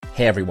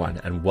Hey everyone,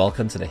 and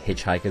welcome to the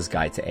Hitchhiker's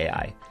Guide to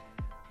AI.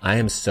 I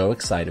am so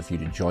excited for you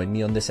to join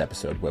me on this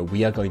episode where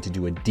we are going to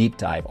do a deep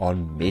dive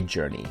on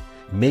MidJourney.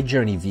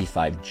 MidJourney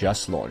V5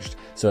 just launched,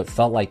 so it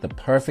felt like the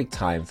perfect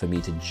time for me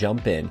to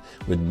jump in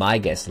with my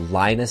guest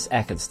Linus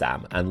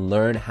Ekenstam and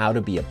learn how to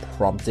be a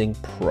prompting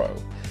pro.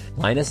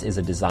 Linus is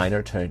a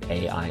designer turned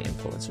AI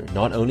influencer.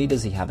 Not only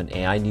does he have an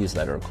AI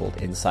newsletter called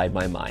Inside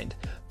My Mind,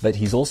 but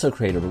he's also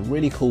created a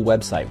really cool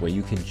website where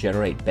you can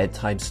generate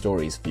bedtime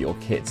stories for your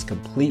kids,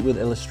 complete with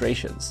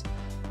illustrations.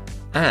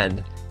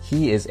 And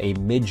he is a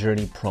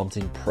MidJourney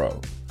prompting pro.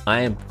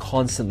 I am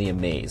constantly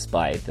amazed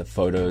by the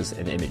photos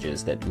and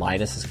images that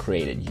Linus has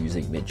created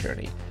using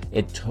MidJourney.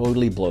 It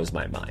totally blows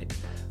my mind.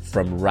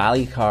 From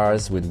rally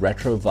cars with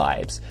retro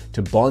vibes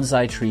to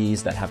bonsai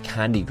trees that have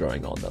candy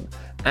growing on them,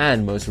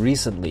 and most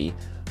recently,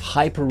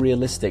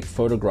 hyper-realistic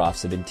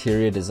photographs of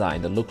interior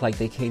design that look like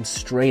they came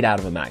straight out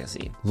of a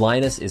magazine.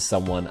 Linus is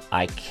someone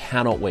I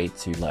cannot wait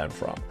to learn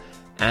from.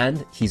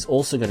 And he's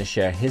also going to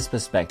share his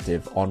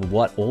perspective on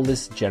what all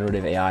this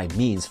generative AI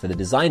means for the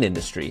design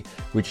industry,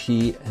 which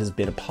he has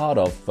been a part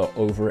of for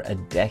over a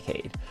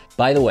decade.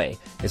 By the way,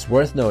 it's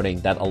worth noting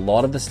that a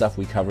lot of the stuff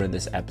we cover in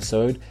this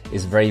episode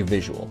is very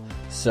visual.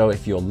 So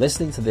if you're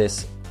listening to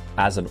this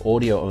as an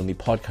audio-only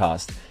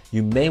podcast,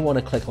 you may want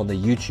to click on the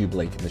YouTube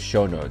link in the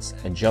show notes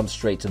and jump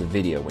straight to the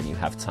video when you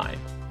have time.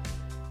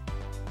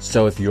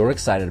 So if you're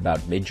excited about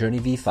MidJourney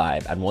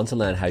V5 and want to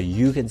learn how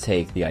you can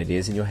take the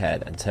ideas in your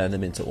head and turn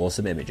them into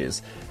awesome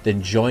images,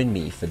 then join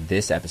me for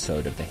this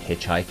episode of the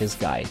Hitchhiker's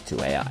Guide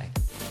to AI.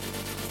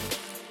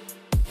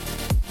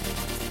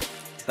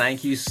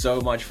 Thank you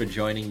so much for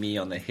joining me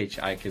on the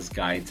Hitchhiker's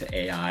Guide to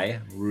AI.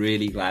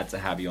 Really glad to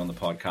have you on the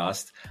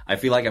podcast. I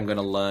feel like I'm going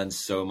to learn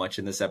so much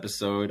in this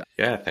episode.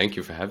 Yeah, thank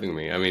you for having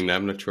me. I mean,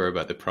 I'm not sure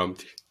about the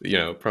prompt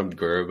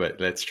guru,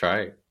 but let's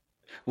try.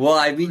 Well,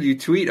 I mean, you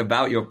tweet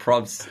about your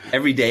prompts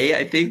every day,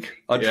 I think,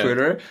 on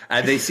Twitter,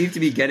 and they seem to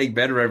be getting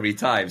better every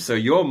time. So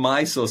you're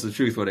my source of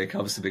truth when it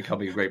comes to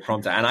becoming a great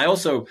prompter. And I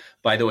also,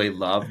 by the way,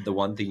 love the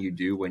one thing you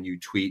do when you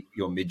tweet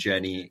your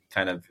MidJourney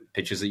kind of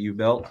pictures that you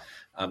built,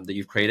 that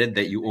you've created,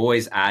 that you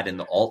always add in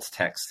the alt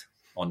text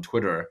on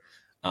Twitter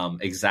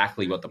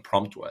exactly what the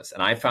prompt was.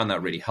 And I found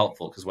that really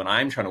helpful because when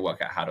I'm trying to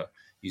work out how to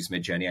use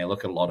MidJourney, I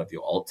look at a lot of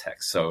your alt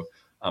text. So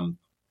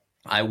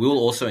I will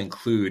also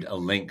include a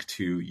link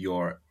to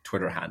your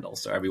Twitter handle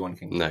so everyone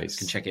can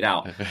check it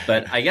out.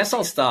 But I guess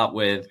I'll start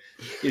with,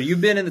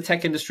 you've been in the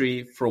tech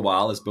industry for a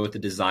while as both a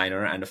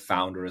designer and a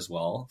founder as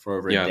well for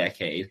over a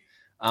decade.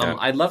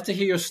 I'd love to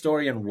hear your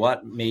story and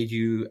what made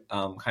you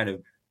kind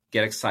of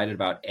get excited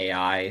about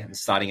AI and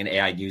starting an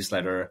AI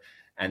newsletter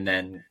and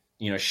then,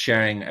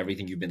 sharing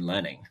everything you've been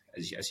learning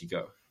as you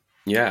go.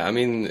 Yeah, I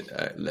mean,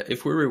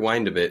 if we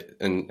rewind a bit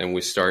and we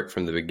start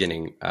from the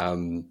beginning,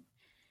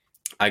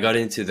 I got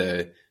into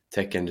the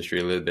tech industry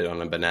a little bit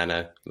on a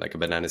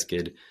banana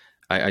skid.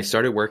 I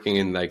started working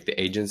in like the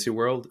agency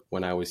world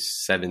when I was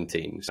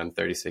 17. So I'm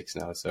 36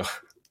 now, so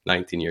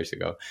 19 years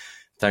ago.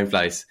 Time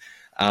flies.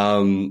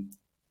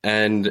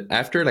 And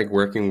after like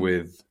working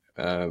with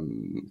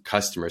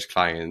customers,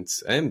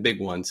 clients, and big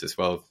ones as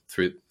well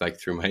through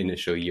my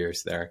initial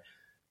years there,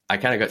 I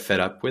kind of got fed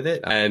up with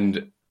it.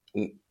 And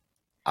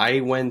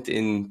I went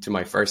into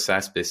my first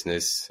SaaS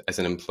business as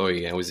an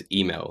employee, and it was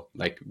email,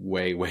 like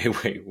way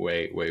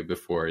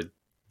before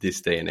this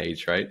day and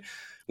age, right?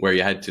 Where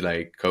you had to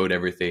like code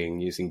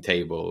everything using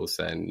tables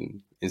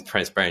and in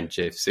transparent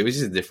GIFs. It was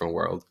just a different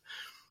world.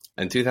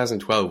 And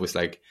 2012 was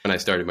like when I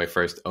started my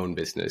first own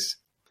business.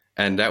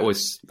 And that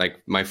was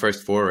like my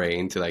first foray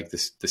into like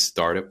the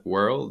startup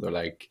world, or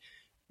like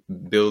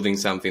building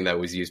something that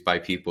was used by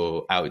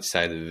people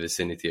outside of the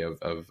vicinity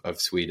of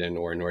Sweden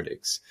or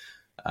Nordics.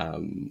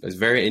 It was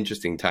very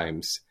interesting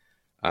times.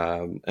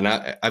 And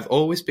I've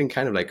always been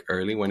kind of like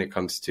early when it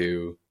comes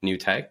to new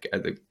tech.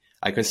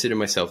 I consider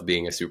myself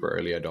being a super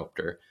early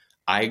adopter.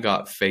 I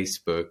got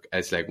Facebook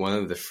as like one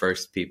of the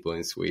first people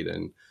in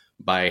Sweden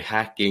by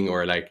hacking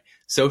or like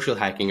social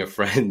hacking a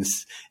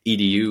friend's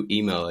edu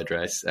email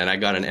address. And I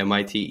got an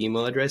MIT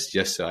email address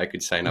just so I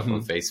could sign up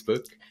on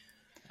Facebook.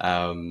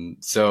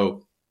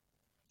 So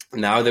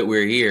now that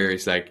we're here,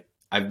 it's like,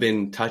 I've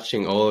been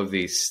touching all of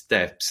these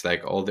steps,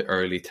 like all the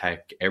early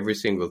tech every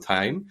single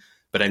time,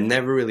 but I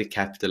never really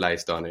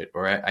capitalized on it,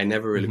 or I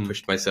never really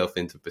pushed myself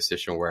into a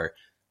position where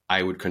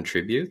I would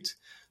contribute.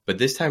 But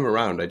this time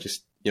around, I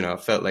just,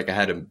 felt like I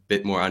had a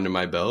bit more under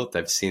my belt.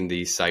 I've seen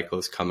these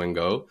cycles come and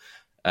go.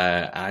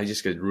 I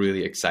just get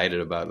really excited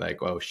about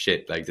like, oh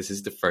shit, like this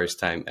is the first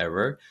time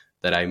ever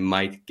that I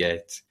might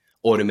get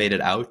automated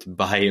out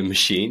by a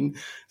machine.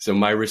 So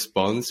my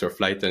response or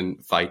flight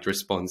and fight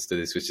response to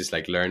this was just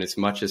like learn as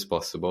much as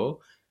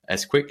possible,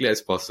 as quickly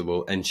as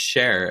possible, and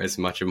share as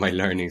much of my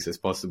learnings as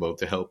possible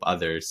to help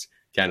others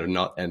kind of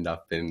not end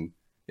up in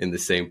the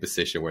same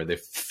position where they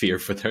fear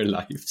for their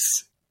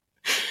lives.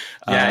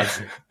 Yeah,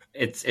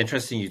 it's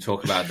interesting you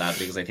talk about that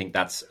because I think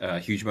that's a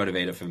huge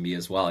motivator for me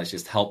as well. It's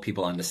just help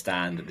people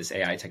understand that this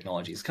AI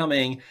technology is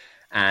coming.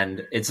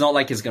 And it's not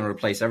like it's going to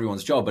replace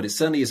everyone's job, but it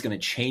certainly is going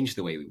to change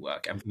the way we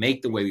work and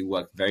make the way we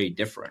work very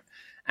different.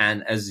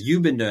 And as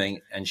you've been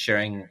doing and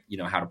sharing,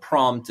 how to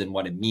prompt and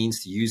what it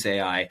means to use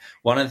AI,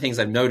 one of the things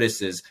I've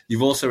noticed is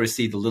you've also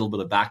received a little bit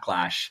of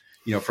backlash,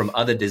 from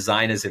other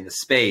designers in the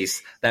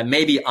space that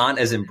maybe aren't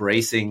as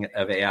embracing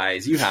of AI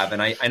as you have.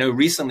 And I know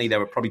recently there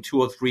were probably 2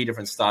 or 3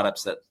 different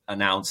startups that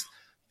announced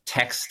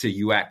text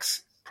to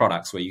UX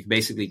products where you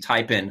basically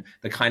type in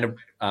the kind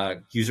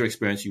of user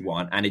experience you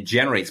want and it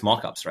generates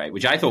mockups, right?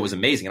 Which I thought was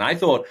amazing. And I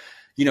thought,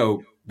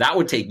 that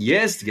would take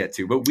years to get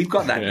to, but we've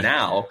got that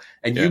now.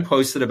 And you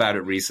posted about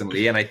it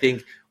recently. And I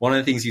think one of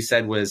the things you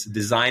said was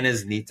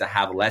designers need to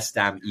have less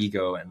damn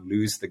ego and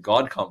lose the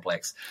God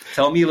complex.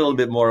 Tell me a little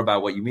bit more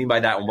about what you mean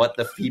by that and what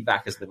the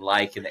feedback has been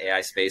like in the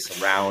AI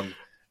space around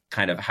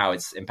kind of how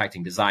it's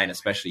impacting design,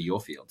 especially your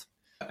field.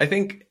 I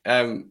think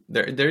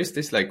there is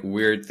this like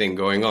weird thing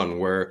going on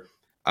where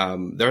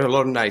there's a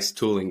lot of nice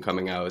tooling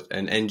coming out,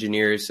 and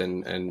engineers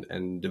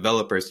and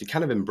developers, you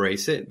kind of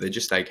embrace it. They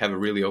just like have a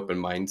really open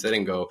mindset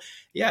and go,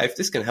 yeah, if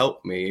this can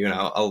help me,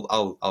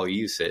 I'll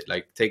use it.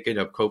 Like take it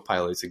up,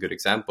 Copilot is a good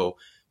example.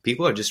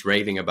 People are just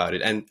raving about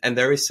it, and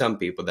there is some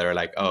people that are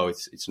like, oh,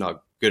 it's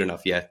not good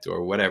enough yet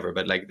or whatever.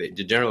 But like the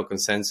general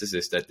consensus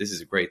is that this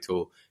is a great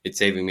tool. It's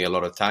saving me a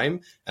lot of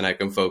time, and I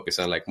can focus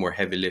on like more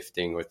heavy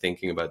lifting or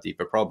thinking about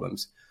deeper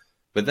problems.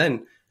 But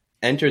then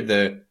enter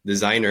the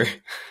designer,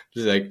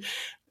 just like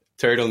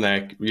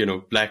turtleneck,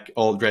 black,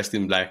 all dressed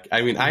in black.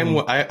 I mean,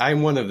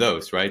 I'm one of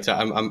those, right? So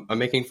I'm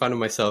making fun of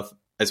myself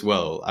as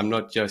well. I'm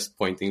not just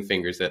pointing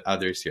fingers at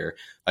others here.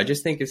 I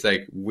just think it's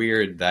like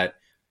weird that,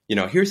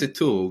 here's a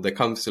tool that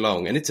comes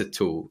along and it's a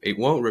tool. It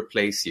won't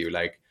replace you.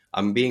 Like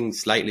I'm being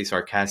slightly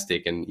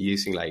sarcastic and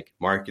using like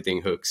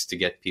marketing hooks to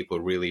get people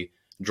really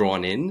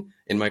drawn in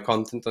my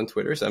content on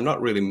Twitter. So I'm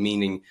not really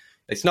meaning,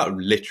 it's not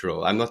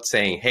literal. I'm not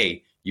saying,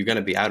 hey, you're going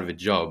to be out of a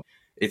job.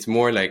 It's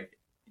more like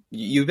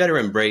you better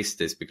embrace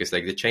this because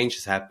like the change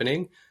is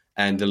happening,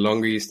 and the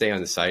longer you stay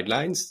on the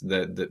sidelines,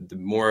 the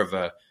more of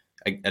a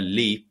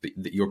leap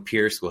that your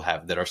peers will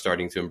have that are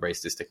starting to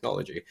embrace this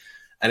technology.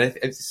 And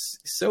it's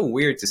so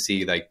weird to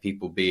see like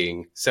people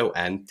being so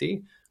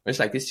anti. It's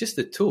like it's just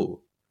a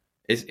tool.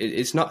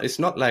 It's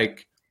not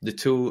like the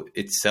tool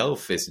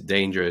itself is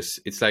dangerous.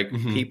 It's like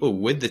people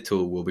with the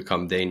tool will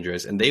become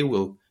dangerous and they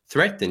will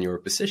threaten your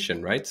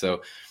position, right?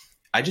 So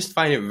I just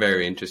find it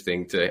very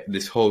interesting to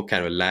this whole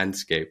kind of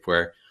landscape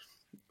where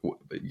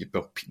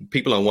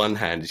people on one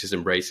hand is just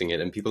embracing it,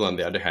 and people on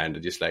the other hand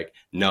are just like,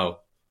 no,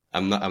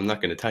 I'm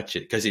not going to touch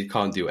it because it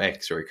can't do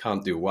X or it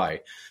can't do Y.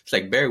 It's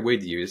like, bear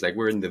with you. It's like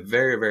we're in the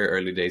very, very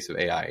early days of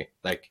AI.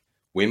 Like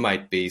we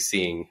might be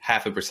seeing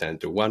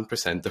 0.5% or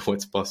 1% of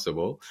what's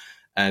possible,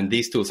 and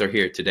these tools are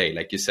here today,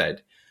 like you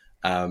said.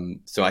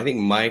 So I think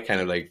my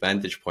kind of like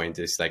vantage point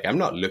is like I'm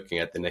not looking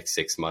at the next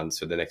 6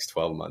 months or the next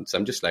 12 months.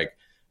 I'm just like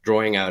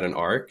drawing out an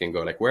arc and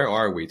go like, where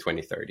are we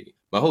 2030?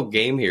 My whole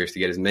game here is to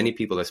get as many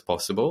people as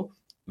possible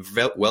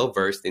well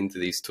versed into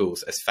these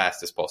tools as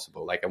fast as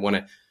possible. Like I want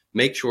to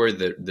make sure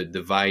that the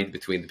divide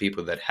between the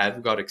people that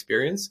have got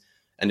experience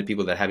and the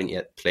people that haven't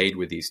yet played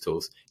with these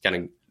tools, kind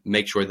of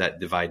make sure that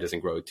divide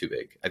doesn't grow too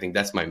big. I think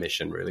that's my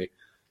mission, really.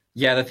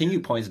 Yeah, the thing you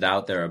pointed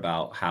out there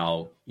about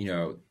how,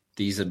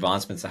 these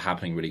advancements are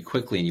happening really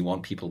quickly and you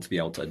want people to be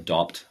able to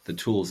adopt the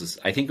tools is,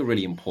 I think, a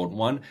really important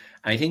one.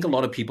 And I think a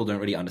lot of people don't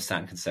really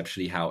understand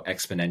conceptually how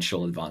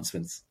exponential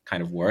advancements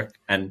kind of work.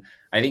 And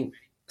I think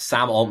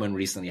Sam Altman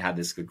recently had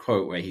this good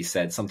quote where he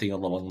said something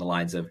along the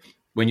lines of,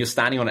 when you're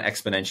standing on an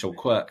exponential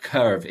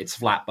curve, it's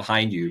flat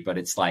behind you, but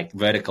it's like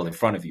vertical in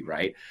front of you,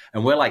 right?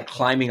 And we're like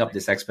climbing up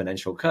this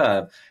exponential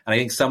curve. And I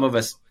think some of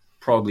us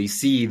probably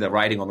see the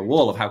writing on the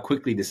wall of how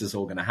quickly this is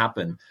all going to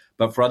happen.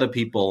 But for other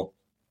people,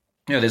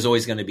 there's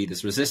always going to be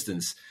this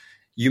resistance.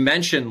 You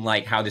mentioned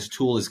like how this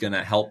tool is going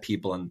to help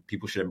people and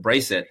people should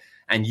embrace it.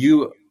 And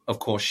you, of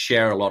course,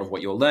 share a lot of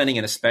what you're learning,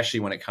 and especially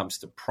when it comes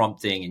to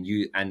prompting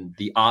and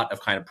the art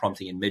of kind of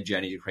prompting in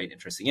MidJourney to create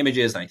interesting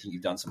images. And I think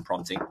you've done some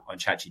prompting on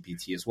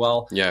ChatGPT as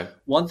well. Yeah.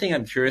 One thing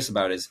I'm curious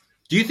about is,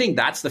 do you think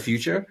that's the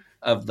future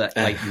of the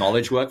like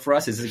knowledge work for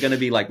us? Is it going to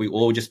be like we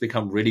all just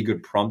become really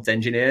good prompt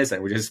engineers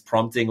and we're just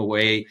prompting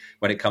away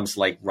when it comes to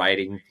like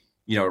writing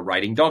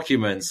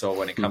documents, or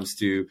when it comes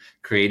to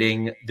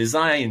creating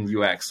design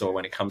UX, or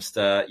when it comes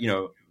to,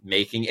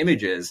 making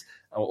images?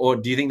 Or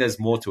do you think there's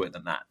more to it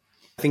than that?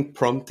 I think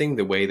prompting,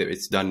 the way that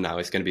it's done now,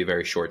 is going to be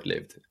very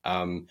short-lived.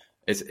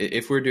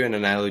 If we're doing an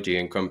analogy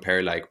and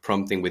compare like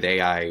prompting with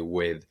AI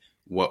with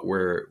what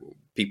we're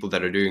people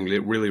that are doing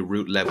really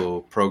root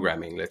level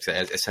programming, let's say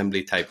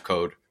assembly type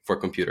code for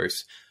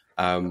computers.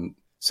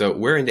 So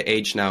we're in the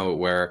age now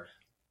where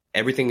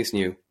everything is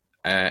new.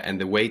 And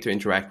the way to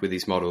interact with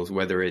these models,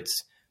 whether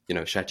it's,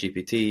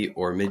 ChatGPT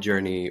or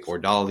MidJourney or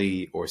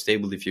DALL-E or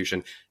Stable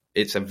Diffusion,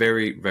 it's a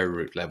very, very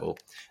root level.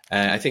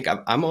 I think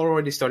I'm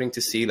already starting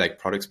to see like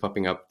products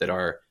popping up that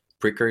are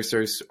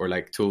precursors or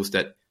like tools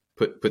that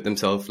put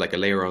themselves like a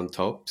layer on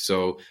top.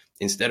 So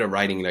instead of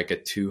writing like a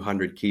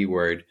 200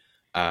 keyword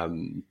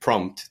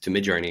prompt to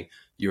MidJourney,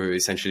 you're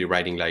essentially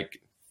writing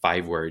like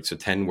 5 words or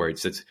 10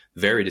 words. It's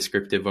very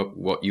descriptive of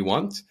what you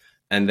want.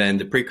 And then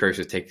the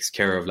precursor takes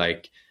care of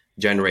like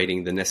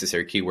generating the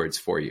necessary keywords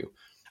for you.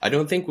 I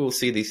don't think we'll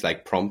see these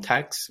like prompt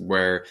hacks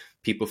where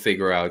people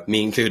figure out,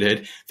 me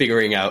included,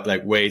 figuring out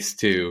like ways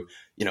to,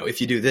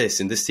 if you do this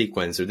in this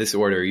sequence or this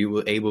order, you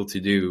will able to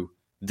do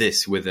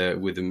this with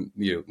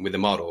a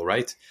model,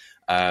 right?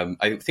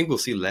 I think we'll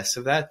see less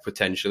of that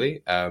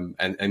potentially,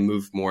 and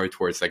move more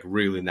towards like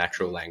really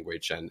natural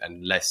language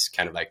and less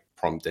kind of like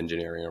prompt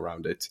engineering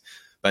around it.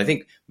 But I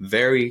think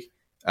very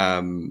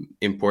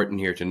important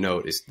here to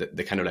note is that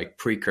the kind of like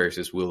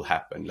precursors will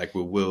happen. Like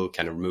we will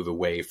kind of move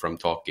away from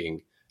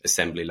talking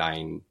assembly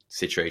line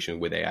situation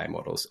with AI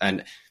models.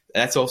 And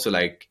that's also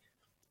like,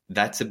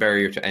 that's a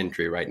barrier to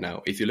entry right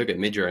now. If you look at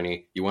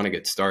MidJourney, you want to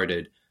get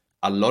started,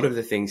 a lot of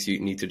the things you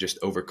need to just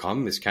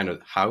overcome is kind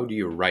of how do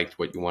you write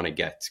what you want to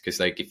get? Because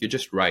like if you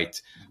just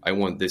write, I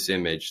want this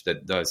image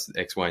that does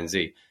X, Y, and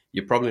Z,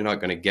 you're probably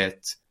not going to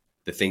get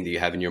the thing that you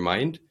have in your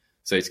mind.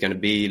 So it's going to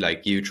be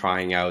like you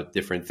trying out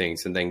different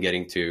things and then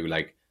getting to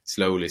like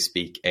slowly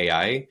speak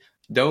AI.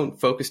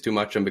 Don't focus too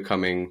much on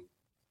becoming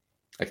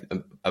like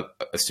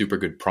a super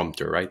good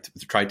prompter, right?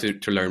 Try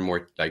to learn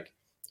more like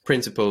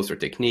principles or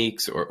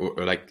techniques or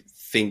like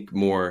think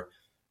more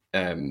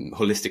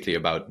holistically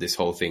about this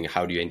whole thing.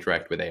 How do you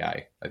interact with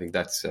AI? I think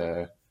that's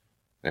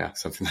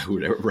something I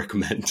would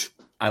recommend.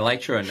 I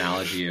liked your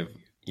analogy of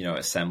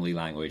assembly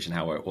language and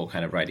how we're all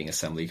kind of writing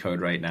assembly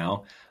code right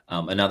now.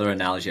 Another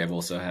analogy I've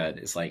also heard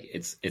is like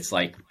it's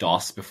like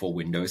DOS before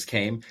Windows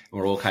came. And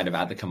we're all kind of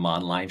at the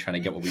command line trying to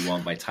get what we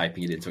want by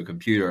typing it into a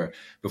computer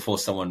before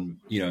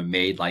someone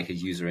made like a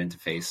user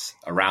interface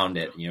around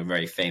it.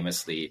 Very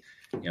famously,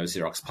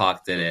 Xerox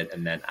PARC did it,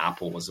 and then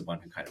Apple was the one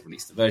who kind of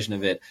released a version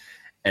of it.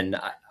 And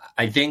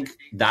I think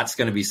that's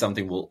going to be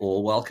something we'll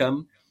all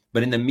welcome.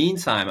 But in the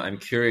meantime, I'm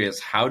curious,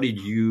 how did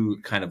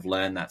you kind of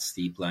learn that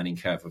steep learning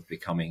curve of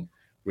becoming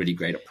really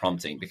great at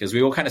prompting? Because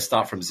we all kind of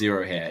start from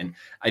zero here. And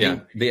I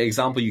think the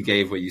example you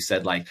gave where you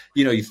said like,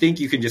 you think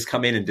you can just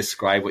come in and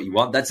describe what you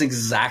want. That's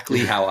exactly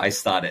how I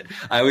started.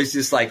 I was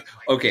just like,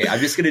 okay, I'm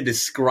just going to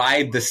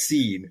describe the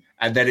scene.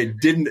 And then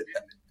it didn't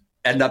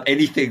end up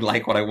anything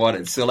like what I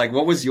wanted. So like,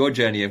 what was your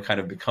journey of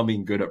kind of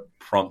becoming good at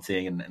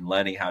prompting and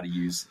learning how to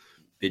use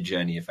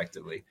MidJourney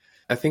effectively?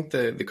 I think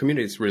the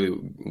community is really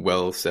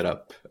well set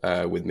up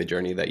with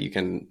MidJourney, that you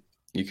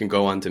can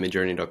go on to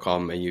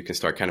midjourney.com and you can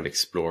start kind of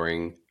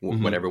exploring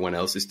what everyone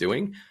else is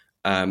doing.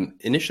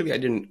 Initially, I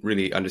didn't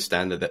really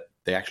understand that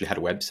they actually had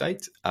a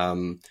website.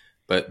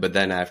 But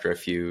then after a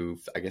few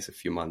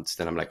months,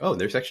 then I'm like, oh,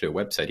 there's actually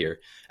a website here.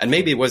 And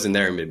maybe it wasn't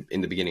there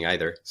in the beginning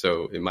either.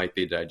 So it might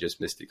be that I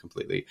just missed it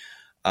completely.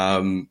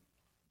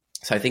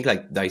 So I think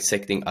like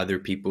dissecting other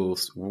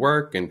people's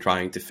work and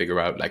trying to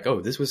figure out like,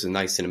 oh, this was a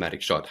nice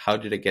cinematic shot. How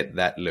did I get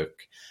that look?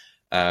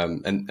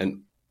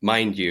 And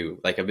mind you,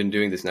 like I've been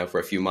doing this now for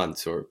a few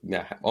months or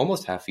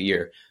almost half a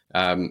year.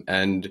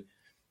 And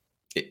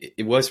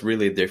it was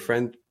really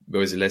different.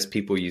 There was less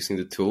people using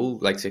the tool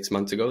like 6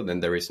 months ago than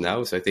there is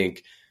now. So I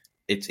think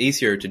it's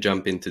easier to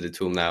jump into the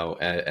tool now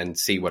and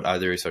see what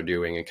others are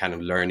doing and kind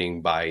of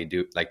learning by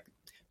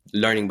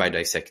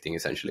dissecting,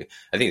 essentially.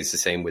 I think it's the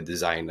same with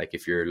design. Like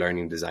if you're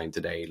learning design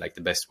today, like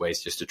the best way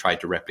is just to try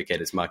to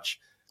replicate as much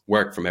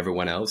work from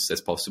everyone else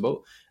as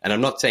possible. And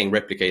I'm not saying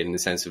replicate in the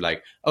sense of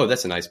like, oh,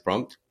 that's a nice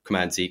prompt,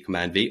 Command C,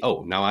 Command V.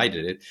 Oh, now I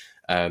did it.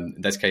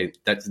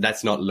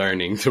 That's not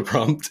learning to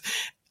prompt.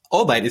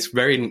 Albeit it's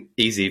very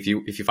easy. If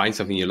you find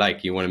something you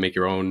like, you want to make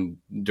your own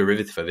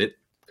derivative of it,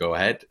 go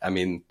ahead. I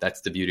mean,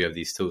 that's the beauty of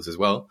these tools as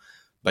well.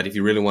 But if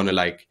you really want to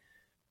like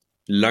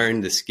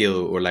learn the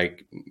skill or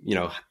like,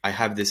 I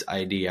have this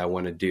idea I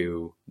want to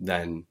do,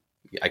 then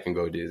I can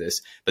go do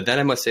this. But then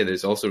I must say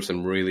there's also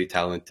some really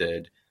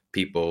talented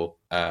people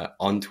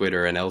on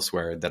Twitter and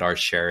elsewhere that are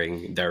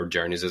sharing their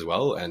journeys as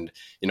well. And,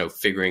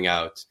 figuring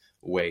out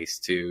ways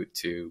to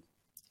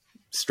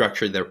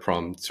structure their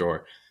prompts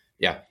or,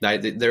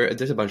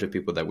 there's a bunch of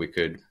people that we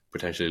could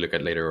potentially look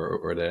at later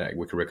or that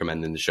we could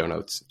recommend in the show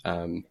notes.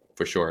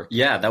 For sure.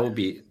 Yeah, that would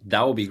be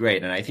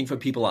great. And I think for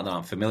people that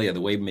aren't familiar,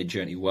 the way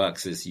MidJourney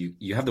works is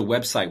you have the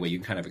website where you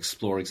can kind of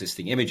explore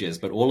existing images,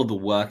 but all of the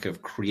work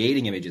of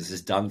creating images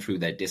is done through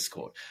their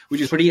Discord,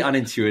 which is pretty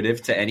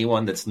unintuitive to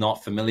anyone that's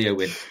not familiar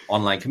with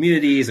online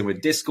communities and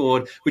with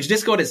Discord, which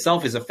Discord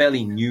itself is a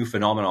fairly new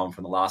phenomenon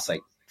from the last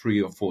like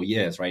 3 or 4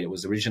 years, right? It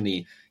was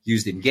originally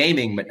used in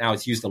gaming, but now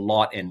it's used a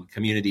lot in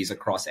communities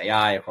across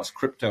AI, across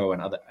crypto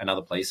and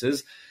other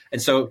places.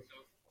 And so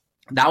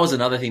that was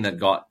another thing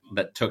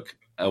that took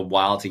a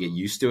while to get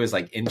used to, is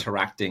like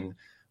interacting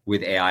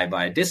with AI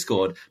via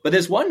Discord. But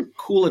there's one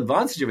cool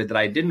advantage of it that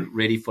I didn't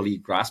really fully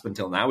grasp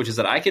until now, which is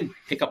that I can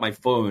pick up my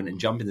phone and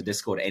jump into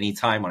Discord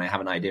anytime when I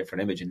have an idea for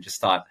an image and just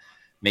start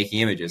making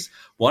images.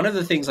 One of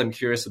the things I'm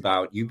curious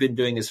about, you've been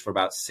doing this for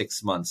about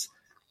 6 months.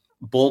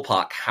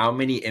 Ballpark, how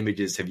many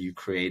images have you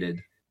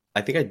created?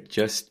 I think I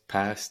just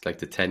passed like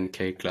the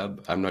 10K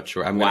club. I'm not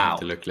sure. I'm going to have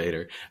to look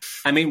later.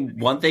 I mean,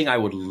 one thing I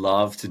would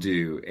love to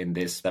do in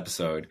this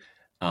episode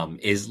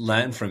is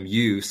learn from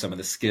you some of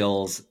the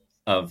skills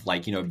of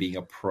like, being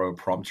a pro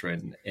prompter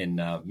in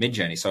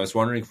MidJourney. So I was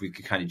wondering if we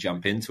could kind of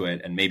jump into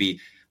it and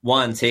maybe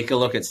take a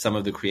look at some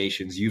of the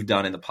creations you've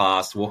done in the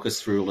past, walk us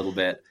through a little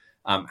bit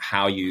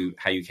how you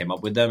came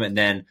up with them. And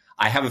then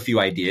I have a few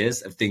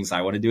ideas of things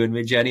I want to do in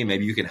MidJourney.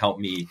 Maybe you can help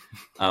me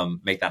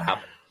make that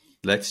happen.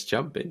 Let's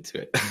jump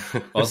into it.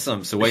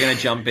 Awesome. So we're going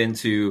to jump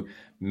into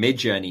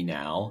MidJourney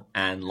now,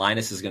 and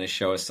Linus is going to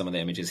show us some of the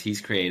images he's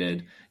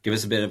created, give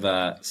us a bit of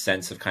a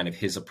sense of kind of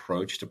his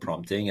approach to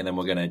prompting, and then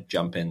we're going to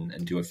jump in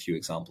and do a few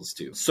examples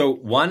too. So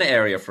one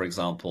area, for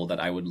example, that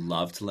I would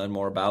love to learn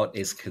more about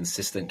is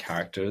consistent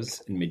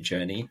characters in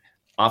MidJourney.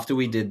 After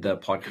we did the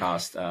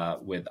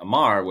podcast with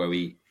Amar, where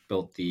we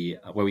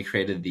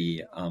created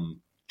the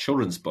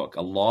children's book,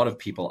 a lot of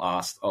people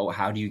asked, oh,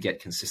 how do you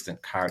get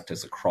consistent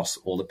characters across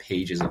all the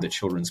pages of the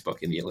children's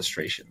book in the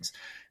illustrations?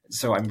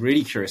 So I'm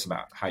really curious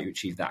about how you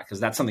achieve that, because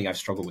that's something I've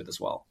struggled with as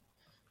well.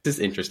 This is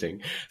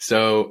interesting.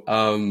 So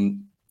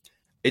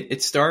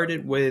it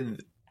started with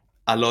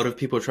a lot of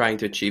people trying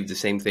to achieve the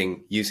same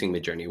thing using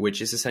MidJourney,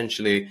 which is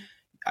essentially,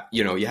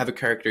 you know, you have a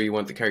character, you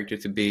want the character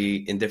to be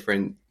in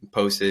different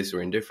poses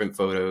or in different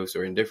photos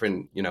or in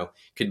different, you know,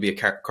 could be a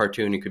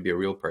cartoon, it could be a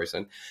real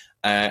person.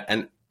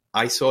 And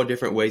I saw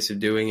different ways of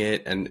doing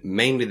it, and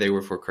mainly they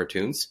were for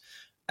cartoons.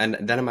 And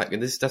then I'm like,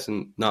 this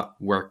doesn't not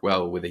work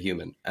well with a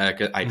human.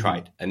 'Cause I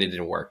tried and it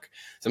didn't work.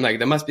 So I'm like,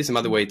 there must be some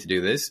other way to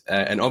do this.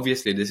 And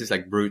obviously this is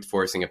like brute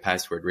forcing a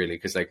password, really,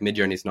 because like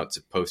MidJourney is not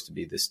supposed to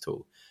be this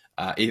tool.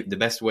 The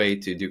best way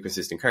to do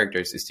consistent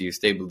characters is to use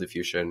stable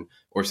diffusion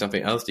or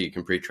something else that you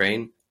can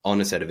pre-train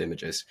on a set of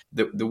images.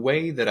 The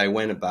way that I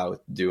went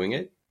about doing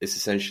it is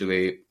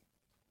essentially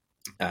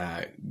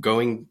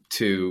going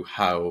to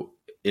how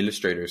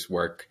illustrators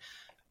work,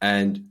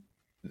 and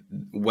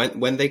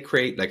when they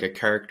create like a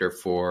character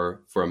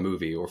for a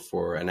movie or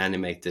for an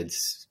animated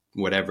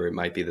whatever it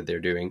might be that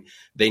they're doing,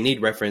 they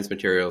need reference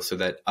material so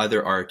that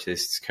other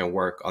artists can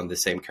work on the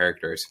same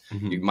characters.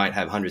 You might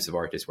have hundreds of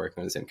artists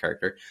working on the same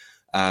character.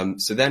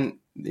 So then,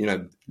 you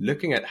know,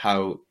 looking at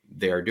how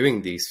they are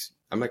doing these,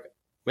 I'm like,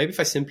 maybe if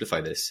I simplify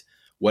this,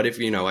 what if,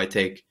 you know, I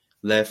take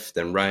left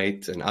and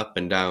right and up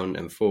and down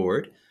and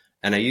forward,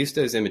 and I use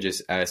those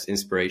images as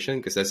inspiration,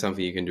 because that's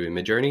something you can do in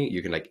MidJourney.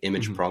 You can like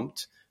image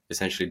prompt,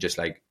 essentially just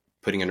like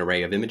putting an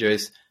array of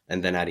images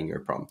and then adding your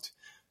prompt.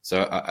 So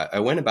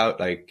I went about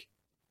like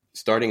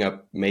starting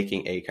up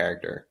making a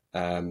character,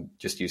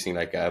 just using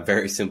like a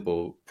very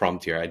simple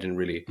prompt here. I didn't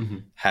really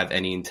have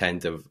any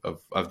intent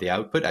of the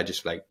output. I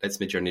just like, let's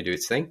MidJourney do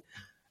its thing.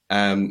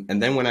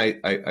 And then when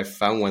I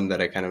found one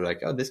that I kind of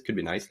like, oh, this could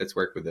be nice, let's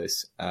work with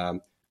this.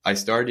 I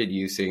started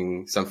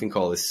using something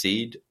called a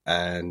seed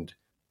and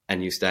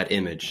use that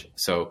image.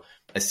 So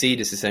a seed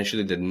is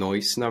essentially the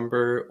noise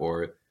number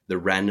or the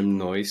random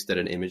noise that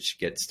an image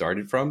gets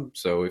started from.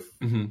 So if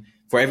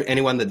for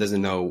anyone that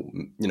doesn't know,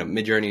 you know,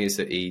 MidJourney is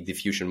a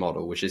diffusion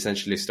model, which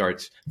essentially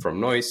starts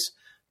from noise,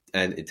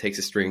 and it takes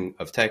a string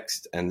of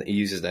text and it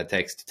uses that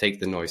text to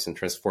take the noise and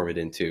transform it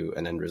into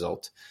an end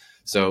result.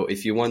 So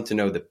if you want to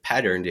know the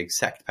pattern, the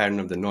exact pattern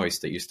of the noise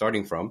that you're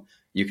starting from,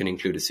 you can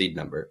include a seed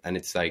number, and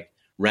it's like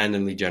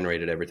randomly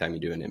generated every time you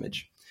do an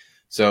image.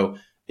 So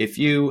if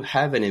you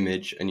have an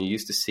image and you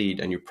use the seed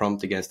and you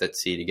prompt against that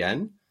seed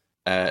again,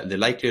 the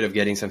likelihood of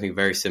getting something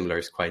very similar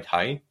is quite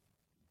high.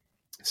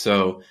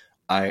 So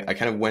I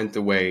kind of went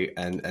away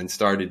and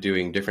started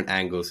doing different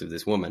angles of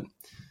this woman.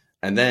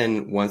 And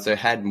then once I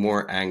had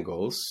more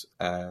angles,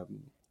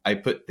 I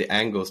put the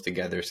angles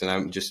together. So now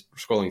I'm just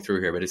scrolling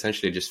through here, but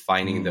essentially just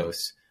finding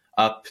those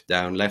up,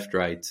 down, left,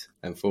 right,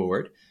 and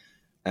forward.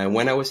 And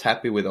when I was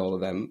happy with all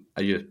of them,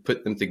 I just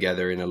put them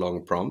together in a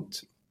long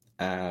prompt.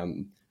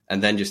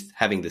 And then just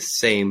having the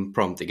same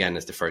prompt again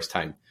as the first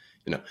time.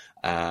 You know,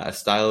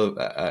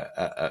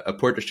 a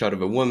portrait shot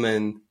of a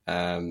woman,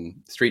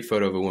 street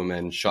photo of a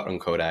woman shot on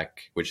Kodak,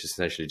 which is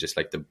essentially just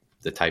like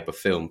the type of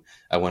film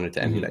I wanted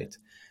to emulate.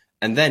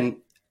 And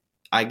then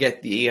I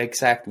get the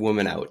exact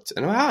woman out,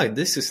 and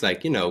this is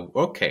like, you know,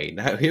 okay,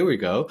 now here we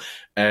go.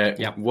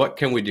 What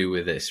can we do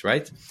with this,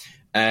 right?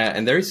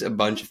 And there's a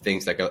bunch of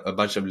things, like a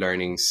bunch of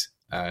learnings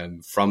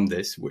from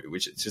this,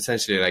 which is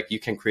essentially like you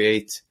can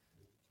create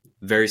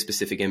very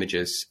specific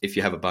images if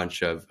you have a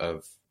bunch of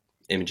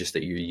images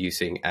that you're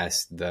using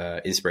as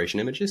the inspiration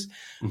images.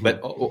 But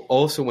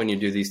also when you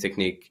do these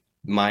technique,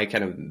 my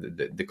kind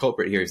of the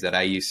culprit here is that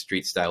I use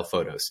street style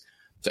photos.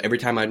 So every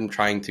time I'm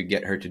trying to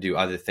get her to do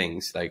other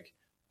things, like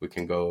we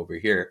can go over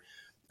here,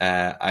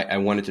 I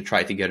wanted to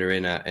try to get her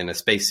in a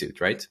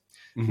spacesuit, right?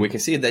 We can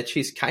see that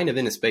she's kind of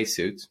in a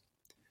spacesuit,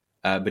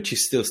 but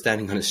she's still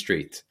standing on a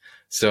street.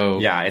 So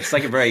yeah, it's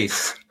like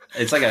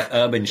an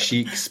urban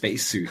chic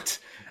spacesuit.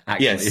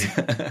 Actually. Yes,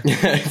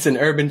 it's an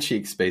urban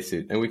chic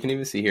spacesuit, and we can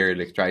even see here,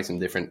 like, try some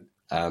different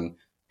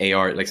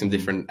AR, like some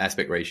different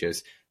aspect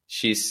ratios.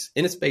 She's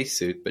in a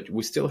spacesuit, but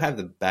we still have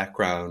the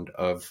background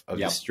of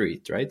the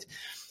street, right?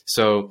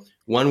 So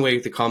one way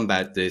to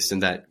combat this,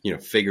 and that, you know,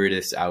 figure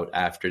this out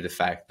after the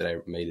fact that I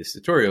made this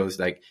tutorial, is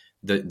like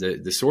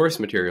the source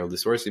material, the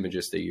source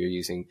images that you're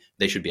using,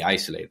 they should be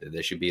isolated.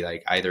 They should be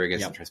like either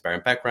against a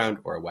transparent background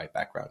or a white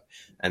background,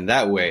 and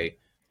that way,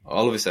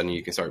 all of a sudden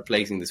you can start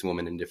placing this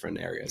woman in different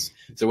areas.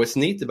 So what's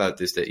neat about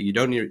this, that you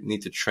don't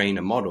need to train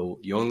a model.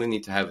 You only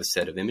need to have a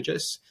set of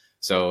images.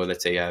 So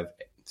let's say you have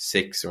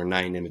 6 or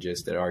 9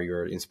 images that are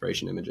your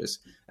inspiration images.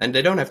 And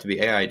they don't have to be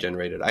AI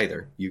generated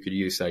either. You could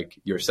use like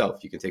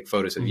yourself. You can take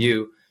photos of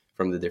you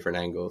from the different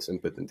angles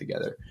and put them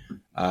together.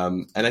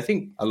 And I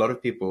think a lot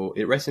of people,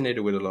 it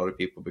resonated with a lot of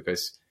people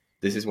because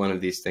this is one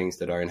of these things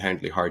that are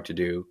inherently hard to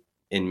do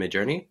in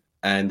MidJourney.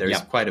 And there's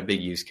quite a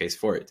big use case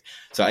for it.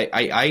 So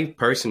I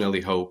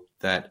personally hope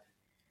that,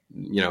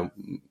 you know,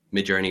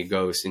 MidJourney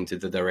goes into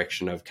the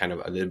direction of kind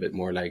of a little bit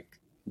more like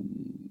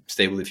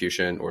Stable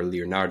Diffusion or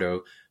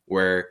Leonardo,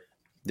 where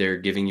they're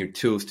giving you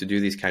tools to do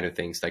these kind of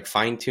things, like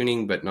fine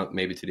tuning, but not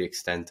maybe to the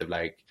extent of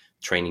like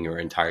training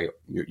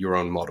your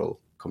own model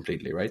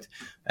completely, right?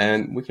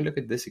 And we can look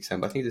at this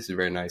example. I think this is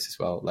very nice as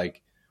well.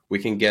 Like we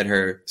can get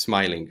her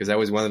smiling, because that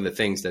was one of the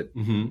things that,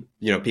 you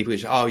know, people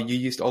say, oh, you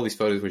used all these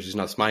photos, which is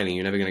not smiling.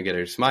 You're never going to get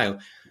her to smile.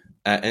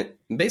 And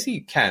basically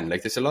you can,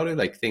 like, there's a lot of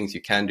like things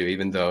you can do,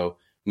 even though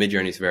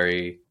MidJourney is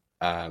very,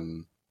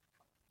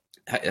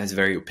 has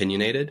very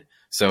opinionated.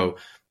 So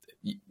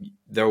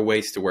there are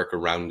ways to work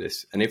around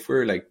this. And if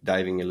we're like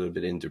diving a little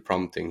bit into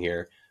prompting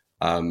here,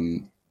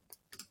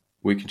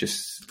 we can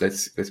just,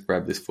 let's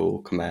grab this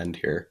full command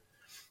here.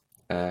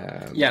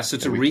 So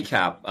to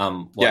recap,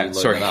 while you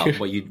load that up,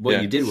 what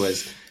you did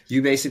was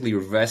you basically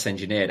reverse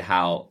engineered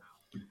how,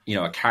 you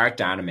know, a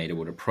character animator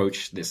would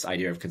approach this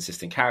idea of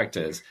consistent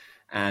characters.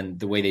 And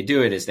the way they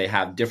do it is they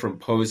have different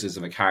poses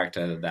of a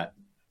character that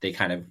they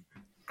kind of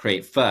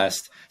create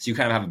first. So you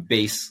kind of have a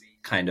base,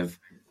 kind of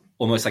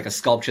almost like a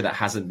sculpture that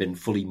hasn't been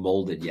fully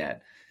molded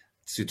yet.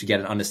 So to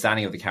get an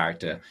understanding of the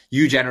character,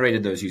 you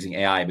generated those using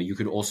AI, but you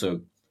could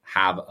also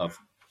have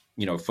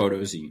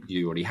photos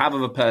you already have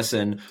of a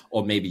person,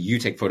 or maybe you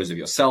take photos of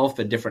yourself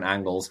at different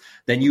angles.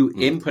 Then you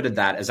inputted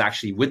that as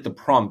actually with the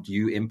prompt,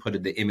 you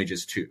inputted the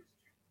images too.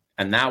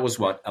 And that was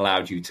what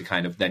allowed you to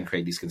kind of then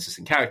create these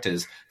consistent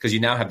characters, because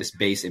you now have this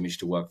base image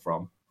to work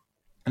from.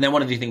 And then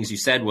one of the things you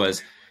said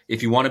was,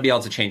 if you want to be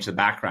able to change the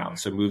background,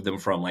 so move them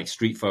from like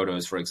street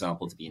photos, for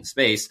example, to be in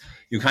space,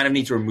 you kind of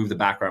need to remove the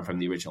background from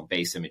the original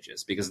base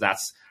images, because that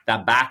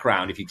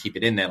background, if you keep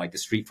it in there, like the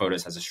street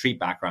photos has a street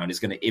background, is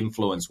going to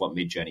influence what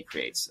MidJourney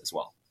creates as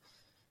well.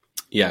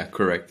 Yeah,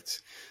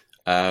 correct.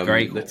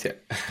 Very cool.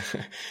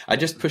 I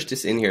just pushed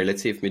this in here.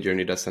 Let's see if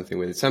MidJourney does something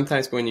with it.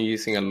 Sometimes when you're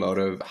using a lot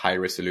of high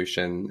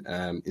resolution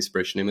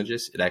inspiration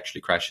images, it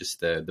actually crashes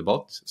the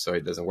bot, so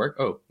it doesn't work.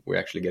 Oh, we're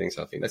actually getting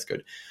something. That's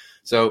good.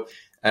 So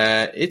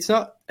it's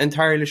not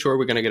entirely sure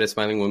we're going to get a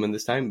smiling woman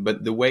this time,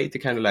 but the way to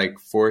kind of like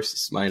force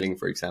smiling,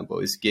 for example,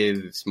 is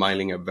give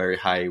smiling a very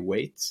high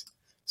weight.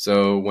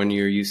 So when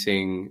you're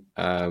using,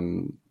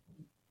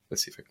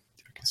 let's see if I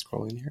can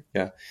scroll in here.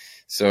 Yeah.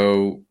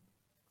 So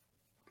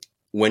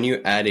when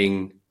you're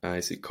adding,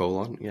 is it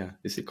colon? Yeah.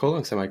 Is it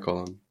colon,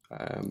 semicolon?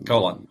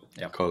 Colon.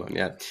 Yeah. Colon.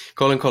 Yeah.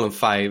 Colon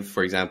 5,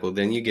 for example,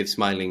 then you give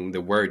smiling,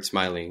 the word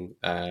smiling,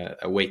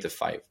 a weight of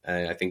 5.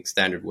 I think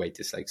standard weight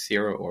is like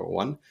 0 or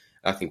 1.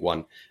 I think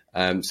 1.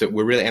 So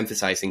we're really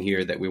emphasizing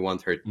here that we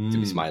want her to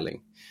be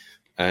smiling.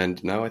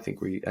 And now I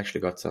think we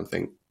actually got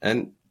something.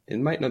 And it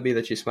might not be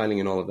that she's smiling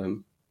in all of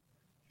them,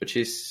 but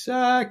she's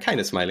kind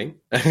of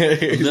smiling.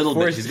 A little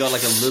bit. She's got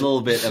like a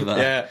little bit of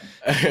a...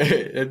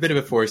 a bit of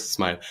a forced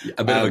smile.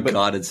 A bit of a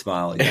guarded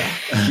smile,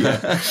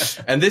 yeah.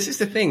 And this is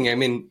the thing. I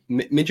mean,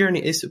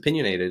 MidJourney is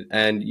opinionated,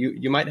 and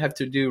you might have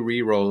to do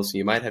re-rolls.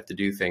 You might have to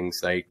do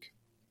things like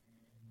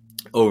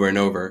over and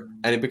over.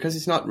 And because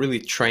it's not really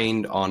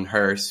trained on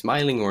her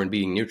smiling or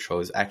being neutral,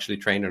 it's actually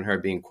trained on her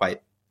being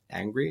quite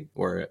angry.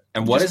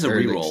 And what is a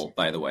reroll,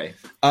 by the way?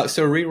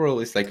 So a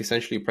reroll is like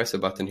essentially press a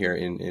button here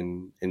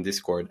in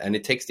Discord, and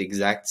it takes the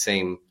exact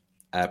same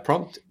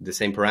prompt, the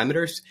same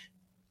parameters,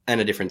 and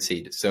a different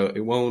seed. So it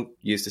won't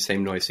use the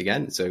same noise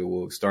again. So it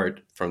will start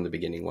from the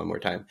beginning one more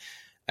time.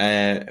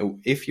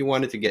 If you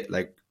wanted to get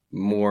like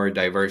more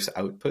diverse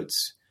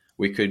outputs,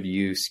 we could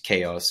use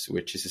chaos,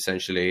 which is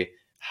essentially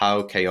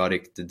how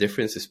chaotic the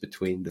differences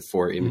between the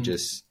 4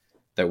 images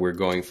that we're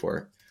going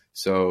for.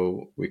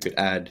 So we could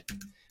add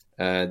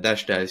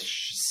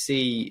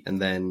 --c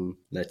and then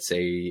let's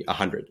say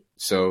 100.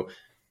 So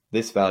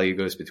this value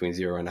goes between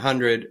 0 and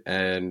 100,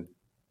 and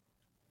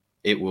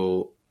it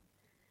will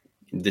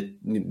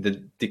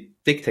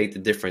dictate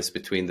the difference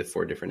between the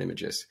 4 different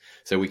images.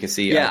 So we can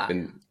see I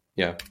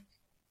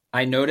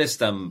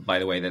noticed by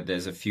the way, that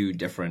there's a few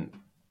different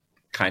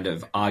kind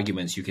of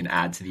arguments you can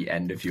add to the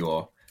end of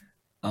your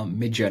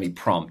MidJourney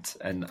prompt.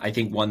 And I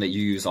think one that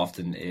you use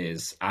often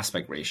is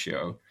aspect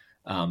ratio.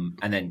 And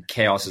then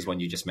chaos is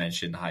one you just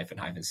mentioned,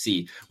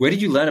 -c. Where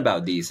did you learn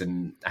about these,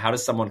 and how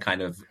does someone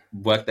kind of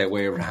work their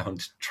way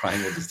around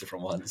trying all these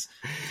different ones?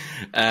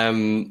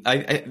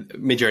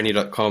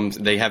 MidJourney.com,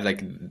 they have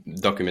like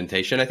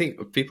documentation. I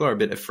think people are a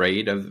bit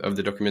afraid of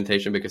the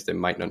documentation because they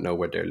might not know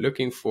what they're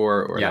looking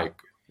for, or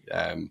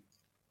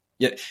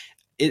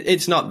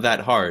it's not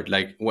that hard.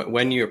 Like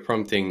when you're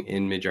prompting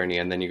in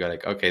MidJourney, and then you go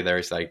like, okay,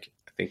 there's like,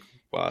 I think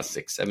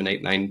 6, 7,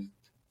 8,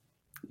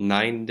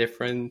 9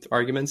 different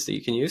arguments that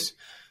you can use.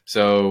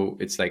 So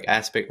it's like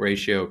aspect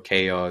ratio,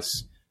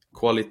 chaos,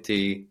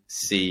 quality,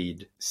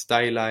 seed,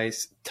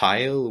 stylize,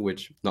 tile,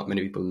 which not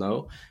many people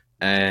know,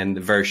 and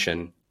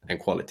version. and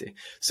quality.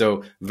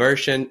 So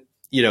version,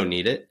 you don't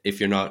need it if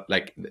you're not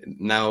like,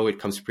 now it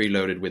comes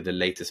preloaded with the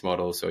latest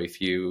model. So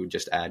if you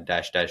just add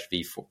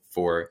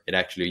 --v4, it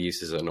actually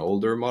uses an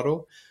older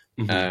model.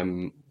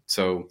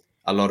 So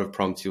a lot of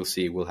prompts you'll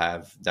see will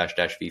have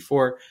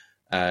 --v4,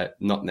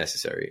 not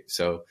necessary.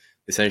 So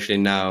essentially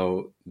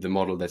now the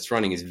model that's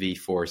running is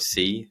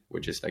v4c,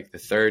 which is like the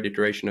third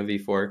iteration of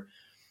v4.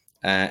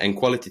 And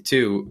quality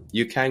 2,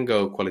 you can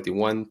go quality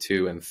 1,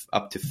 2, and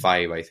up to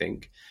 5, I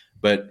think.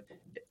 But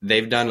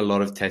they've done a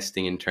lot of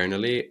testing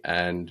internally,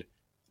 and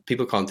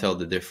people can't tell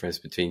the difference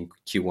between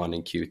Q1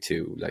 and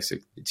Q2. Like, so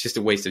it's just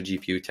a waste of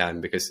GPU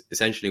time, because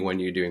essentially when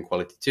you're doing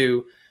quality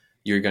 2,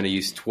 you're going to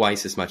use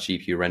twice as much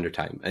GPU render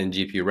time. And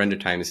GPU render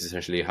time is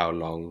essentially how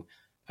long,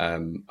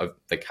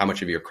 how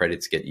much of your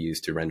credits get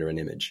used to render an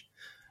image.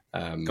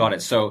 Got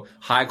it. So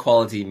high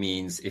quality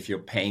means if you're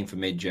paying for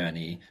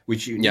MidJourney,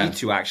 which you need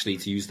to actually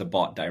to use the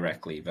bot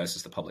directly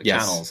versus the public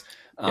channels,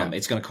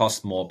 it's going to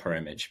cost more per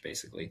image,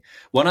 basically.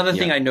 One other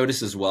thing I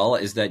noticed as well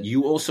is that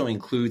you also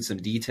include some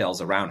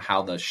details around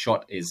how the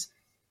shot is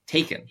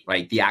taken,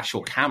 right? The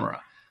actual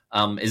camera.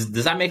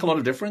 Does that make a lot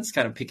of difference,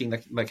 kind of picking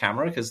the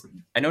camera? Because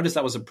I noticed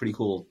that was a pretty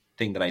cool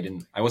thing that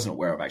I wasn't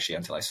aware of actually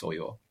until I saw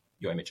your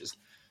images.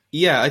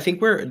 Yeah, I think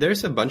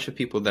there's a bunch of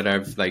people that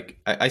have like,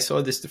 I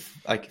saw this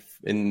like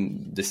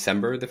in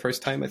December the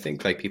first time, I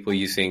think, like people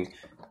using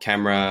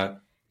camera,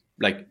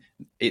 like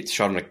it's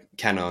shot on a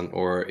Canon,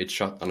 or it's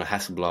shot on a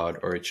Hasselblad,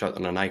 or it's shot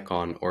on a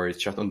Nikon, or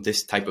it's shot on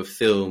this type of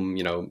film,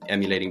 you know,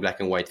 emulating black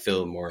and white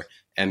film or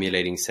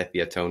emulating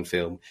sepia tone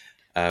film.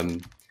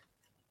 And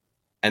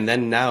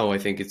then now I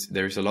think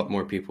there's a lot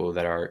more people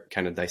that are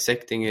kind of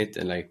dissecting it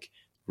and like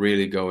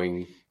really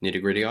going nitty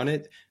gritty on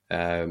it,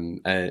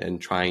 and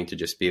trying to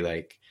just be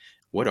like,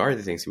 what are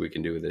the things that we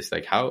can do with this?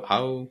 Like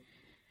how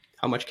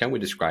much can we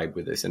describe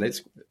with this? And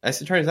it's,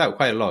 as it turns out,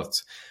 quite a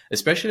lot,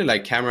 especially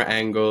like camera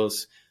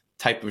angles,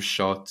 type of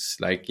shots,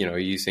 like, you know,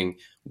 using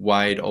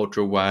wide,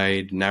 ultra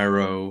wide,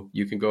 narrow.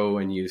 You can go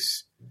and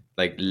use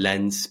like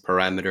lens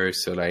parameters.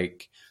 So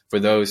like for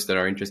those that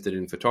are interested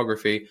in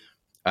photography,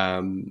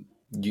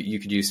 you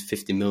could use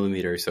 50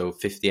 millimeters, so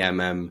 50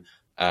 mm,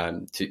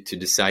 to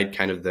decide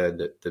kind of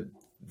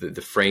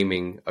the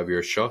framing of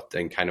your shot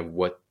and kind of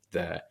what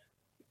the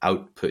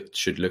output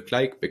should look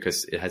like,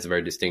 because it has a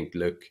very distinct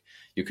look.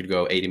 You could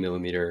go 80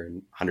 millimeter,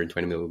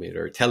 120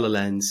 millimeter,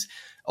 telelens.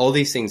 All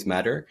these things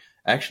matter.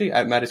 Actually,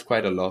 it matters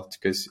quite a lot,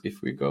 because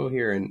if we go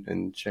here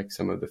and check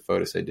some of the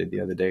photos I did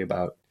the other day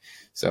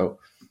so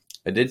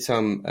I did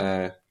some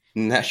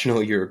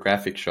National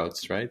Geographic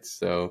shots, right?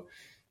 So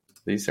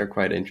these are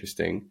quite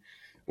interesting,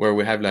 where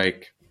we have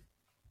like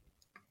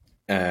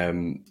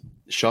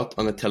shot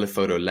on a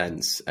telephoto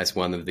lens as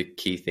one of the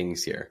key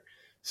things here.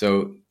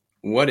 So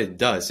what it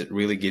does, it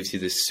really gives you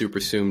this super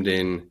zoomed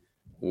in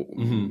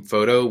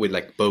photo with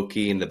like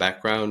bokeh in the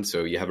background.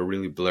 So you have a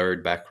really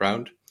blurred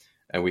background,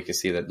 and we can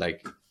see that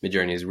like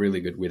MidJourney is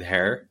really good with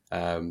hair.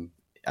 And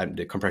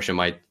the compression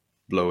might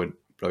blow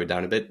it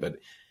down a bit, but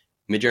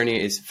MidJourney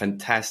is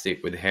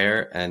fantastic with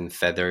hair and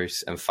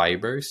feathers and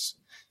fibers.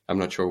 I'm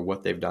not sure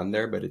what they've done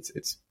there, but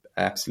it's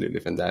absolutely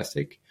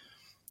fantastic.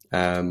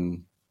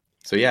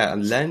 So yeah, a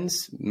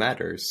lens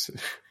matters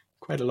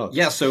quite a lot.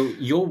 Yeah, so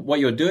what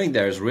you're doing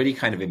there is really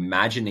kind of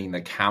imagining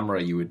the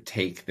camera you would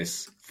take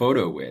this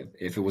photo with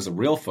if it was a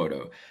real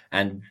photo,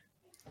 and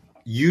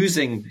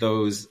using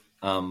those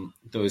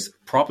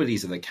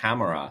properties of the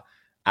camera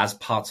as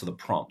parts of the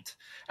prompt.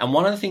 And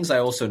one of the things I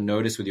also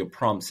noticed with your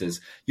prompts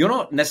is you're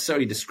not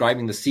necessarily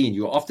describing the scene.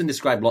 You often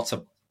describe lots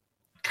of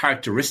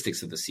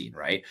characteristics of the scene,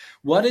 right?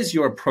 What is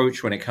your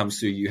approach when it comes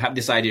to, you have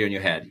this idea in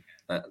your head,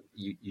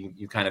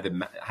 you kind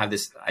of have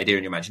this idea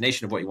in your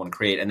imagination of what you want to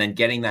create, and then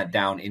getting that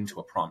down into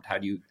a prompt? How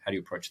do you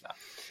approach that?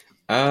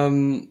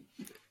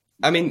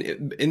 I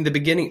mean, in the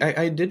beginning,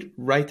 I did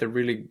write a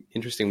really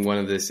interesting one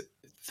of this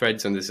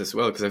threads on this as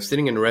well, because I was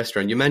sitting in a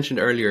restaurant. You mentioned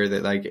earlier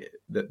that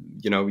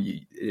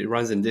it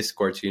runs in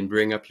Discord, so you can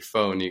bring up your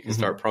phone, you can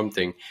start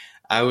prompting.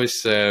 I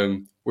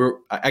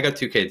got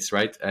 2 kids,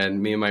 right?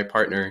 And me and my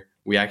partner,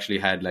 we actually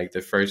had like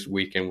the first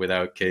weekend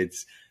without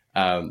kids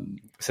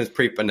since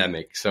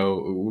pre-pandemic,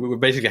 so we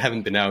basically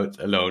haven't been out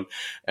alone.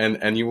 And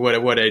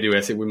what I do, I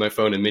sit with my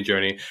phone in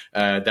MidJourney.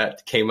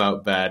 That came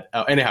out bad.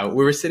 Anyhow,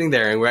 we were sitting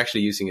there and we're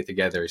actually using it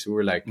together. So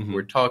we're like,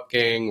 we're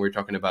talking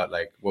about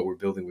like what we're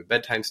building with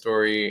Bedtime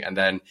Story, and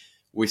then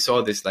we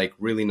saw this like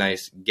really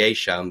nice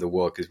geisha on the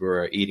wall because we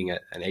were eating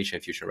at an Asian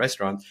fusion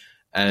restaurant,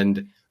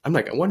 and I'm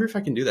like, I wonder if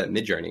I can do that in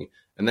MidJourney.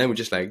 And then we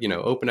just like,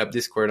 open up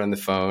Discord on the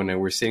phone,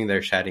 and we're sitting there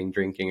chatting,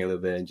 drinking a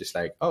little bit, and just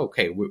like, oh,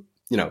 okay,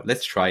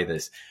 let's try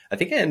this. I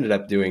think I ended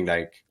up doing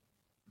like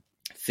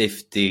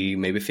 50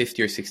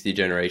 or 60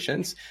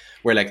 generations,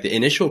 where like the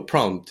initial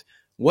prompt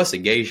was a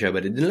geisha,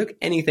 but it didn't look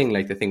anything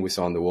like the thing we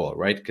saw on the wall,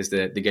 right? Because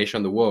the geisha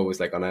on the wall was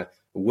like on a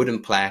wooden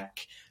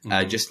plaque,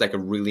 just like a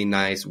really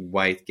nice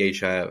white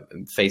geisha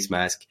face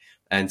mask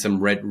and some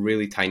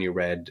really tiny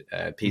red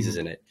pieces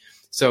in it.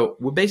 So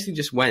we basically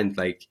just went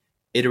like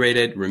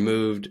iterated,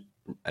 removed,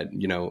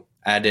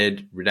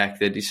 added,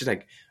 redacted. It's just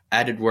like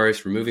added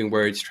words, removing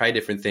words, try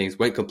different things,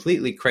 went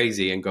completely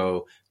crazy and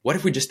go, what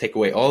if we just take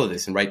away all of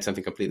this and write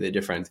something completely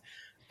different?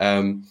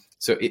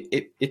 So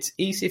it's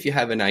easy if you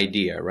have an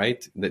idea,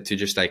 right? That to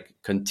just like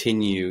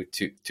continue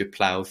to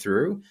plow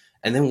through.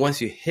 And then once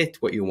you hit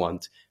what you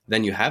want,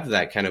 then you have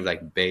that kind of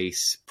like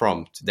base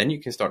prompt. Then you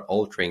can start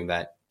altering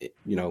that,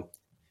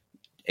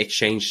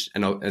 exchange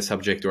a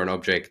subject or an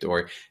object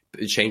or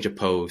change a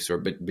pose,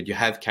 but you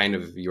have kind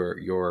of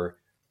your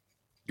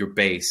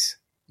base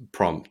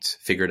prompt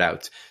figured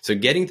out. So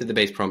getting to the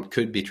base prompt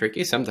could be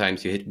tricky.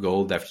 Sometimes you hit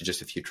gold after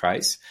just a few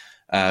tries.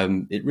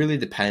 It really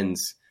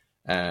depends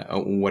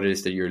on what it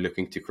is that you're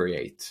looking to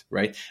create,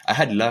 right? I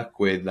had luck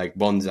with like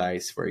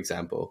bonsais, for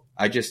example.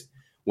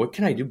 What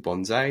can I do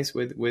bonsais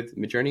with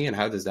MidJourney, and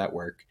how does that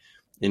work?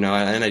 And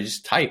I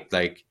just typed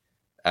like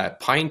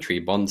pine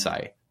tree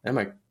bonsai. And I'm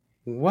like,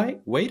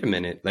 wait a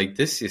minute, like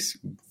this is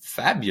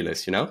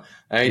fabulous,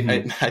 I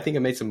think I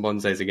made some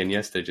bonsais again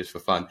yesterday just for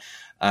fun.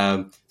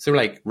 So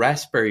like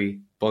raspberry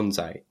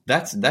bonsai,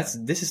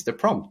 this is the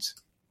prompt,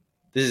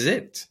 this is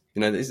it,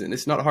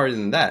 it's not harder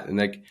than that. And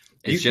like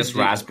it's just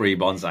raspberry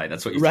bonsai,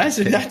 that's what you that's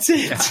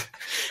it. Yeah.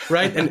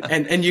 Right.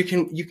 And you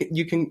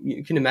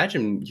can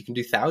imagine you can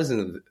do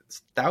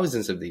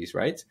thousands of these,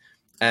 right?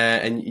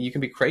 And you can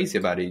be crazy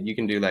about it. You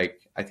can do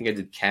like, I think I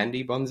did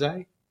candy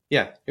bonsai.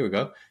 Yeah, here we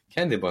go.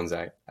 Candy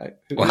bonsai.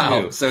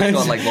 Wow. So it's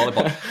not like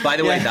lollipop. By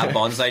the way, that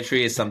bonsai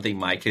tree is something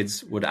my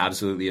kids would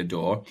absolutely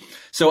adore.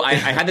 So I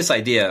had this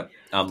idea,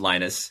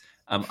 Linus.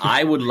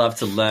 I would love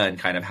to learn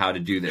kind of how to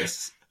do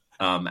this.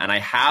 And I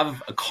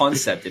have a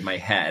concept in my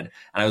head,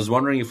 and I was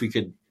wondering if we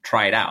could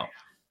try it out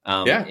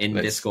in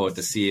Discord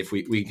to see if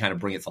we can kind of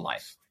bring it to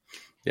life.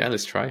 Yeah,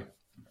 let's try.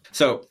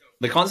 So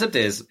the concept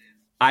is,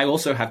 I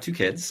also have 2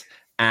 kids,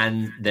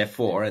 and they're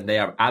 4, and they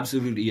are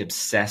absolutely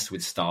obsessed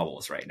with Star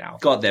Wars right now.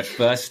 Got their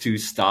first 2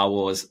 Star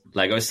Wars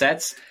Lego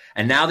sets,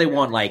 and now they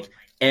want like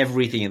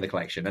everything in the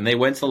collection. And they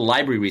went to the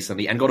library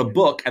recently and got a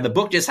book, and the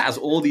book just has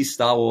all these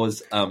Star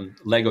Wars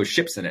Lego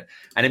ships in it.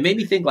 And it made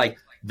me think like,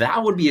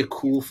 that would be a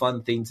cool,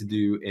 fun thing to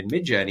do in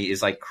MidJourney,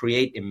 is like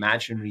create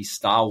imaginary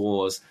Star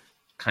Wars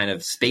kind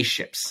of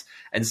spaceships.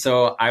 And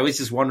so I was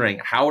just wondering,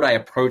 how would I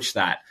approach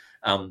that?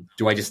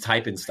 Do I just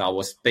type in Star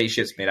Wars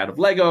spaceships made out of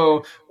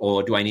Lego,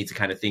 or do I need to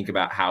kind of think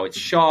about how it's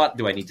shot?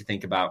 Do I need to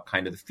think about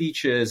kind of the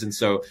features? And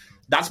so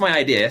that's my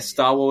idea,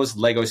 Star Wars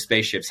Lego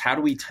spaceships. How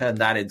do we turn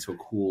that into a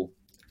cool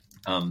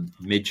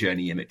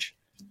MidJourney image?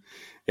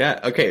 Yeah,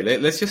 okay,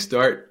 let's just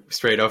start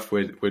straight off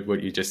with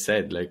what you just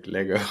said, like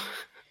Lego.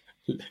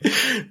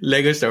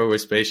 Lego Star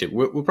Wars spaceship.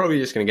 We're probably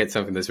just going to get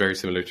something that's very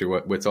similar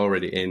to what's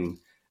already in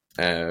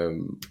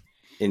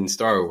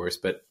Star Wars,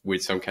 but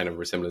with some kind of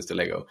resemblance to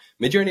Lego.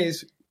 MidJourney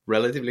is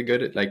relatively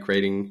good at like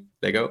creating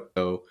Lego,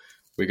 so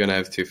we're gonna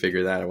have to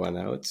figure that one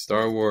out.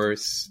 Star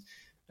Wars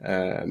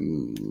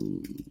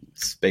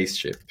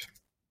spaceship.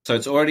 So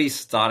it's already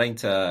starting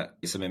to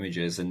get some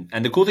images, and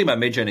the cool thing about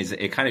MidJourney is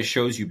it kind of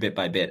shows you bit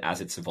by bit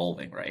as it's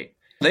evolving, right?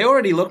 They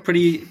already look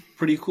pretty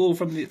cool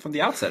from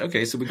the outset.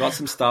 Okay, so we got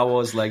some Star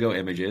Wars Lego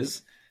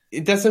images.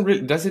 It does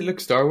it look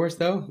Star Wars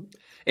though?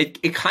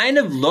 It kind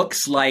of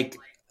looks like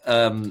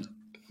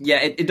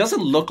it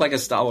doesn't look like a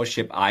Star Wars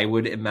ship I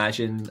would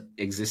imagine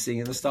existing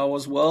in the Star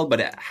Wars world, but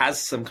it has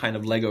some kind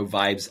of Lego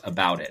vibes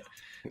about it.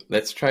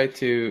 Let's try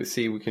to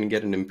see if we can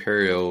get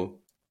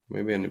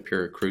maybe an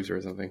Imperial cruiser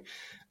or something.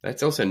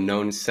 That's also a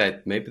known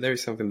set. Maybe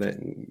there's something that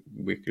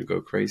we could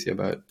go crazy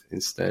about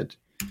instead.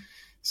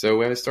 So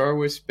we have a Star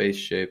Wars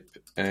spaceship,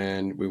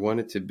 and we want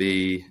it to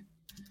be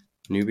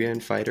Nubian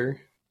fighter.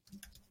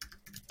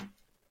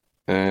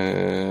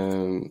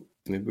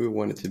 Maybe we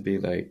want it to be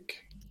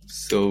like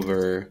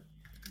silver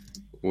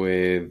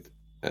with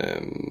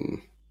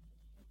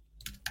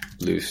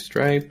blue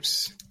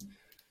stripes,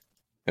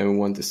 and we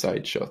want the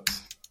side shot.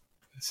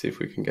 Let's see if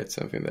we can get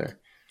something there.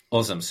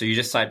 Awesome. So you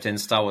just typed in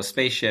Star Wars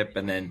spaceship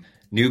and then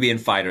Nubian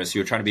fighter, so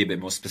you're trying to be a bit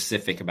more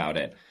specific about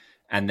it.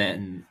 And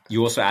then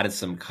you also added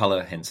some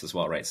color hints as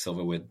well, right?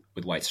 Silver with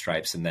white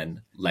stripes, and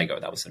then Lego.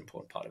 That was an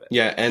important part of it.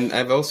 Yeah, and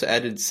I've also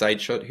added side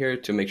shot here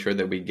to make sure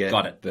that we get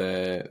Got it.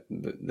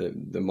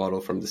 the model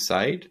from the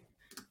side.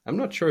 I'm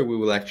not sure we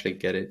will actually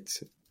get it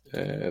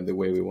the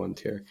way we want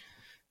here.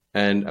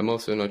 And I'm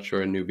also not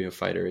sure a Nubian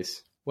fighter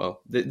is...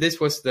 Well, this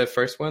was the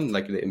first one,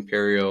 like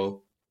the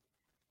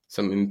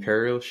some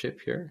Imperial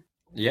ship here.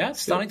 Yeah,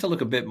 it's starting to look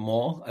a bit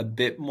more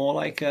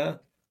like a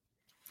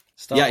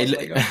Star Wars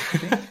Lego.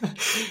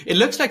 It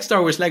looks like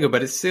Star Wars Lego,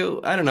 but it's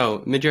still, I don't know.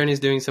 MidJourney is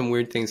doing some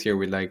weird things here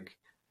with like,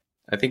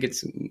 I think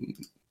it's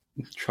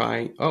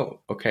trying. Oh,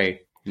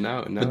 okay.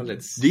 Now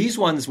let's. These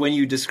ones, when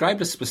you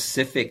describe a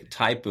specific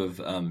type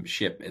of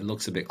ship, it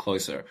looks a bit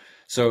closer.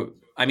 So,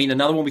 I mean,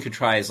 another one we could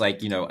try is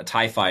like, a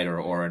TIE fighter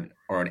or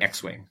an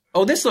X-wing.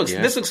 Oh, this looks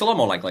a lot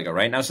more like Lego,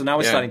 right? Now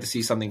we're starting to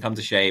see something come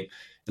to shape.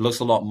 It looks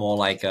a lot more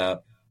like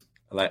a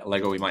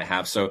Lego we might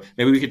have. So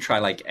maybe we could try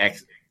like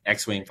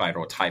X-wing fighter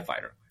or TIE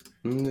fighter.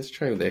 Let's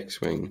try with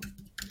X-wing.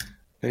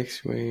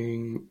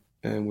 X-wing,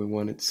 and we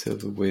want it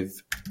silver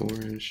with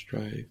orange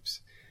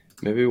stripes.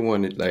 Maybe we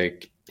want it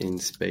like in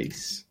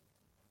space.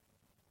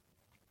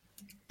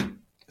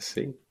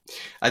 See,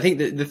 I think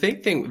the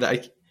thing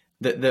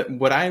that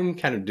what I'm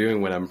kind of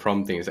doing when I'm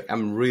prompting is like,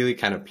 I'm really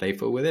kind of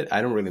playful with it.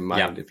 I don't really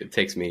mind if it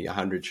takes me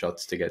 100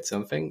 shots to get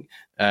something.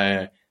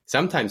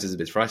 Sometimes it's a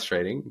bit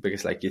frustrating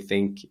because like you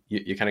think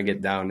you kind of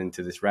get down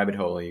into this rabbit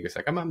hole and you're just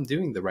like, I'm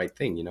doing the right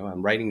thing.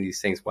 I'm writing these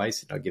things. Why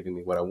is it not giving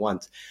me what I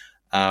want?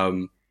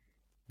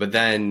 But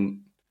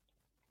then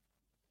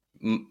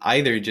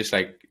either just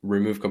like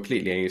remove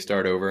completely and you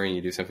start over and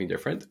you do something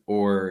different,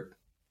 or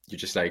you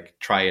just like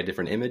try a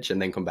different image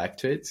and then come back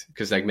to it.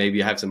 Cause like maybe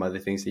you have some other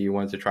things that you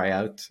want to try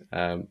out.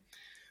 But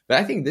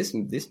I think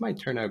this might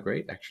turn out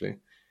great actually.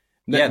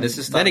 Yeah, this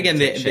is. Then again,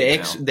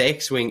 the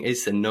X-wing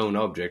is a known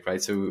object,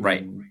 right? So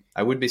right.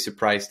 I would be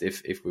surprised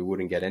if we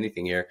wouldn't get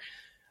anything here.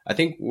 I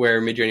think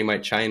where MidJourney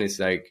might shine is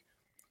like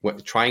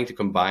trying to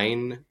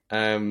combine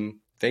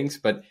things.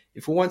 But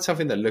if we want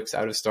something that looks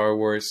out of Star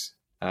Wars,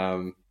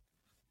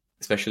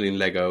 especially in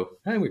Lego,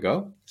 there we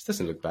go. This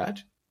doesn't look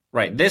bad.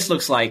 Right. This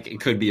looks like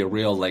it could be a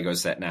real Lego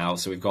set now.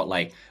 So we've got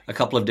like a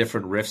couple of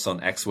different riffs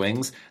on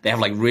X-wings. They have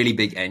like really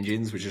big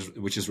engines, which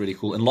is really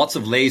cool, and lots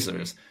of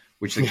lasers,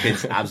 which the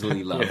kids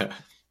absolutely love. Yeah.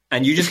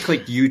 And you just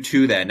click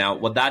U2 there. Now,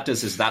 what that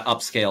does is that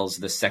upscales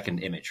the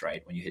second image,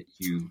 right? When you hit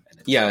U.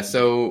 And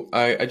so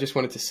I just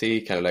wanted to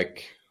see kind of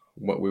like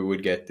what we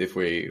would get if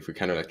we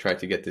kind of like try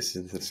to get this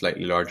in a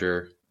slightly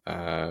larger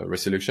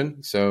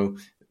resolution. So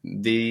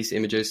these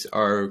images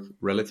are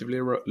relatively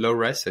low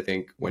res. I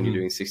think when you're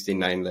doing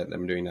 16:9, that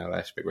I'm doing now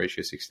aspect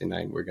ratio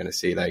 16:9, we're going to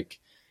see like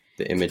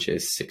the image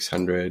is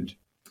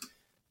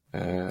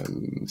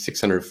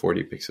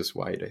 640 pixels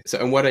wide. So,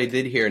 and what I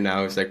did here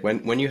now is like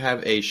when you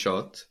have a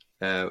shot,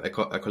 a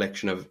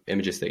collection of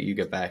images that you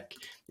get back,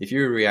 if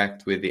you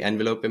react with the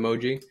envelope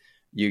emoji,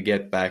 you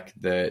get back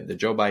the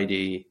job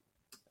ID,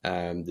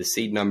 the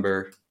seed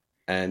number,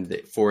 and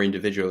the 4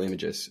 individual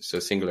images, so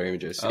singular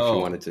images.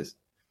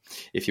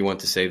 If you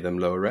want to save them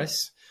low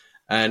res.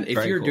 And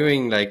if you're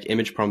doing like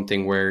image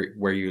prompting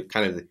where you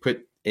kind of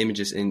put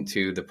images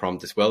into the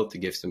prompt as well to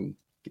give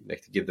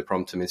the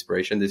prompt some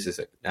inspiration, this is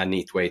a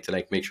neat way to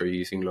like make sure you're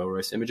using low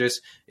res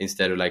images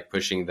instead of like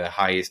pushing the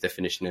highest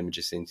definition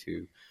images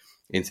into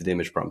the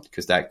image prompt,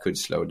 because that could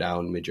slow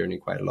down MidJourney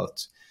quite a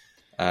lot.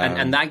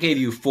 And that gave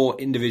you 4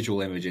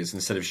 individual images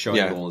instead of showing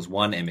it all as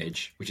one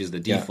image, which is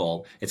the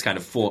default. Yeah. It's kind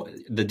of 4.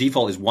 The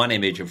default is one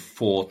image of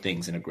 4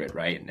 things in a grid,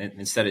 right? And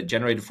instead it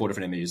generated 4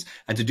 different images.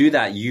 And to do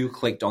that, you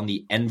clicked on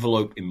the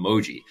envelope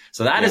emoji.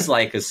 So that is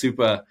like a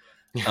super,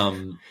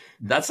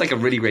 that's like a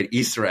really great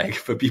Easter egg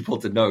for people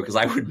to know, because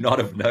I would not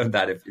have known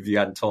that if you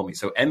hadn't told me.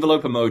 So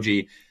envelope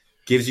emoji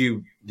gives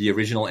you the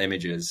original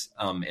images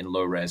in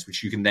low res,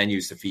 which you can then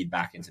use to feed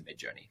back into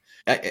MidJourney.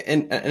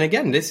 And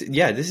again, this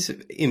is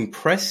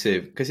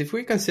impressive, because if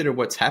we consider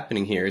what's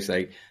happening here, is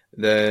like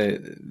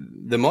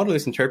the model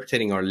is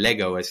interpreting our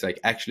Lego as like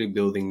actually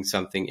building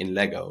something in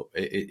Lego.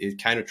 It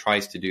kind of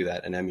tries to do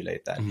that and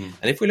emulate that. Mm-hmm.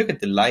 And if we look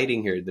at the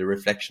lighting here, the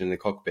reflection in the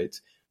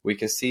cockpit, we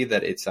can see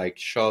that it's like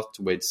shot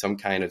with some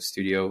kind of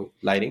studio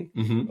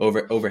lighting,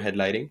 overhead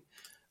lighting.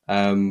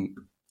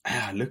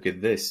 Look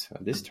at this.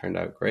 This turned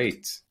out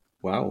great.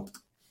 Wow.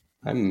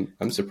 I'm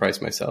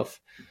surprised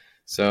myself.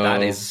 So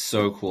that is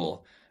so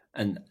cool.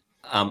 And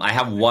I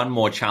have one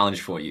more challenge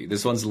for you.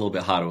 This one's a little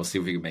bit harder. We'll see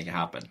if we can make it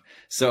happen.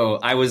 So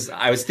I was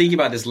thinking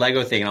about this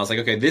Lego thing, and I was like,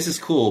 okay, this is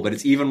cool, but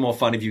it's even more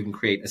fun if you can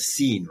create a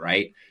scene,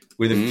 right,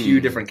 with a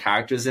few different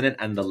characters in it,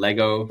 and the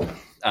Lego,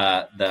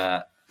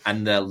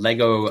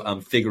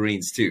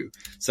 figurines too.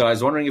 So I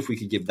was wondering if we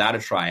could give that a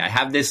try. I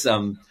have this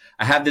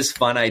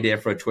fun idea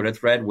for a Twitter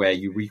thread where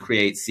you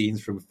recreate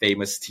scenes from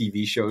famous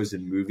TV shows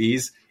and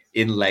movies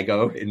in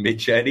Lego in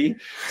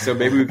MidJourney. So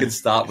maybe we can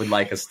start with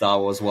like a Star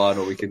Wars one,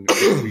 or we can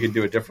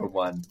do a different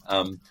one.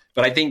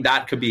 But I think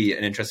that could be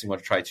an interesting one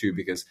to try too,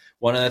 because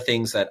one of the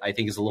things that I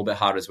think is a little bit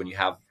harder is when you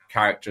have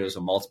characters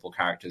or multiple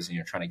characters and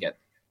you're trying to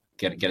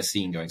get a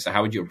scene going. So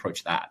how would you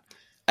approach that?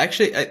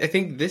 Actually, I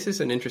think this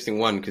is an interesting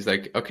one, because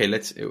like, okay,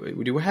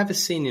 do we have a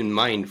scene in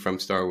mind from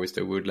Star Wars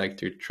that we would like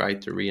to try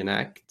to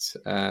reenact?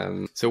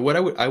 So what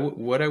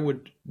I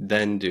would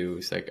then do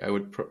is like,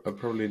 I'd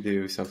probably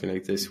do something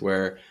like this,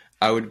 where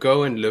I would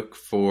go and look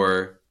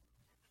for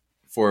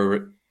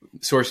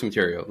source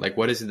material. Like,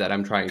 what is it that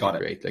I'm trying to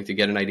create? Like, to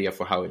get an idea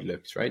for how it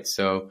looks, right?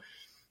 So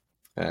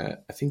I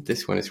think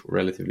this one is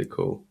relatively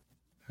cool.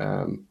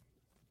 I'm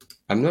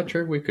not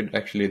sure we could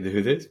actually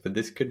do this, but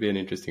this could be an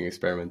interesting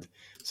experiment.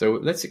 So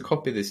let's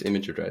copy this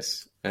image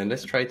address, and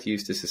let's try to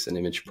use this as an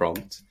image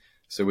prompt.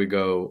 So we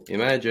go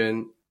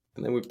imagine,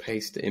 and then we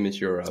paste the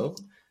image URL.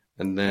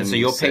 And then so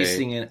you're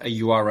pasting in a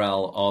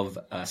URL of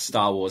a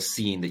Star Wars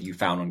scene that you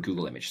found on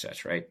Google Image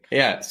Search, right?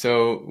 Yeah.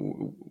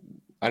 So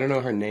I don't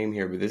know her name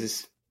here, but this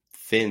is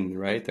Finn,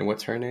 right? And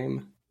what's her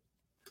name?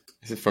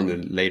 This is from the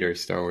later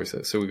Star Wars.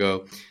 So we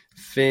go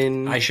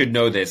Finn. I should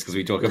know this because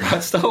we talk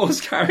about Star Wars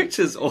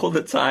characters all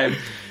the time.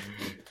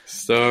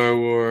 Star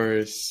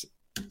Wars,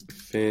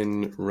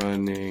 Finn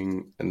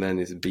running, and then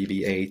it's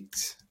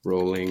BB-8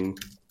 rolling,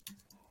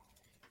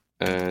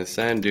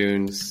 sand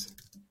dunes,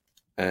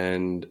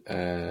 and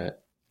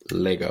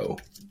Lego.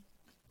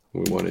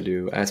 We want to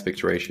do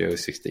aspect ratio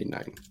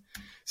 16:9.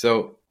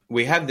 So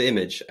we have the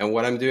image, and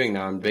what I'm doing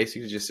now, I'm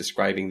basically just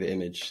describing the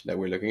image that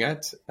we're looking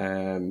at,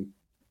 and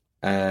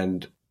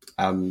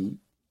I'm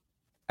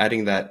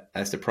adding that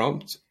as the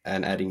prompt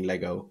and adding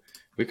Lego.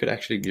 We could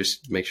actually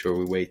just make sure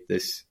we weight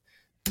this.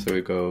 So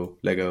we go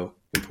Lego,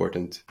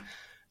 important.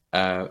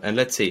 And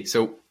let's see.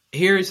 So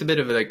here is a bit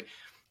of like,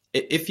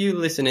 if you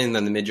listen in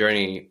on the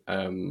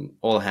MidJourney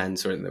all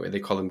hands, or the way they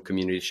call them,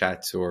 community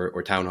chats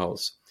or town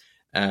halls,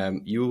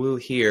 you will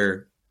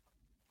hear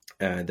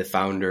the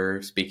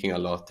founder speaking a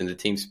lot and the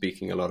team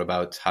speaking a lot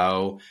about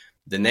how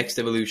the next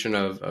evolution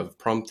of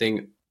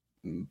prompting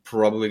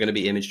probably going to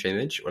be image to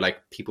image, or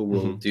like people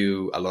will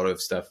do a lot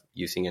of stuff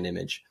using an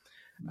image,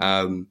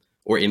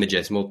 or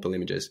images, multiple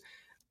images.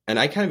 And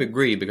I kind of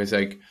agree, because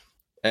like,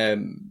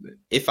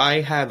 if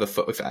I have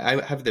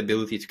the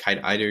ability to kind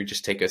of either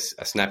just take a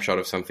snapshot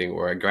of something,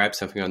 or I grab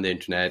something on the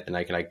internet and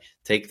I can like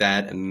take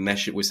that and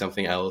mesh it with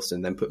something else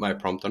and then put my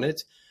prompt on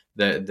it,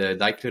 the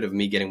likelihood of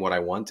me getting what I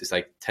want is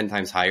like 10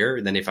 times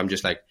higher than if I'm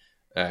just like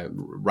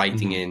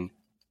writing in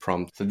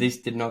prompt. So this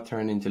did not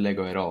turn into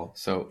Lego at all.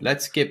 So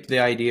let's skip the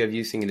idea of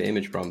using the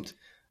image prompt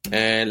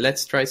and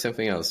let's try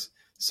something else.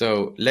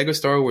 So Lego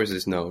Star Wars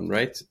is known,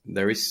 right?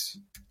 There is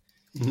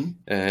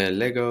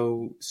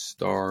Lego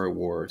Star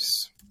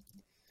Wars.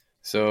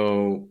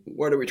 So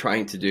what are we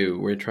trying to do?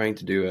 We're trying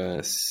to do a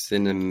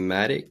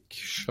cinematic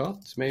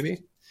shot,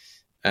 maybe.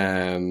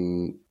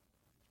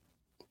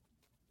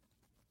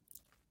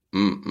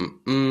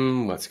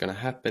 What's gonna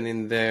happen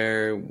in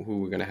there? Who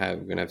we're gonna have?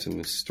 We're gonna have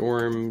some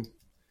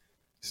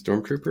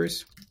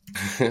stormtroopers.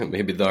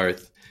 Maybe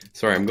Darth.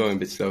 Sorry, I'm going a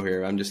bit slow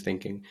here. I'm just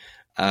thinking.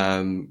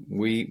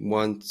 We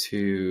want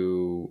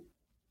to.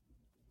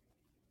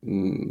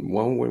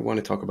 We want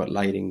to talk about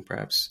lighting,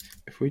 perhaps.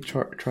 If we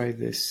try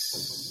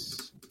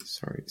this.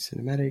 Sorry,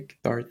 cinematic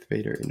Darth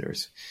Vader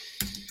indoors.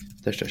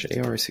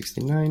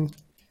 --AR69.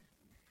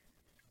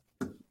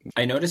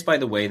 I noticed, by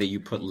the way, that you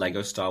put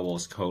Lego Star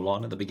Wars :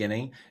 at the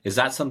beginning. Is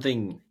that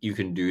something you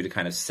can do to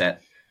kind of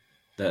set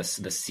the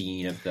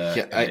scene of the?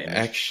 Yeah, the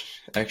image?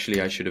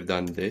 Actually I should have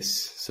done this.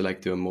 So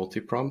like do a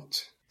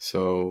multi-prompt.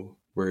 So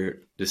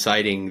we're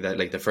deciding that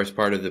like the first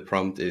part of the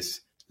prompt is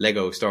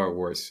Lego Star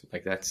Wars.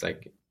 Like that's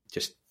like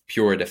just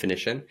pure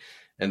definition.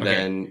 And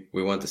then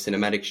we want a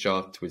cinematic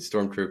shot with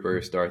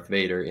stormtroopers, Darth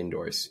Vader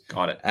indoors.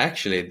 Got it.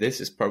 Actually, this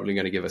is probably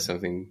going to give us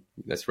something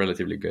that's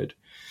relatively good.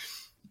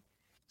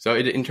 So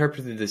it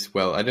interpreted this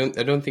well. I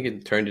don't think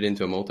it turned it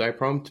into a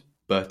multi-prompt,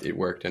 but it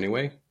worked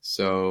anyway.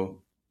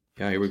 So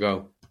yeah, here we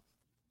go.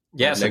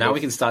 Yeah, so now we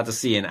can start to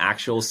see an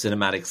actual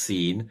cinematic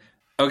scene.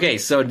 Okay,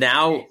 so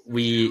now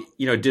we,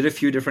 did a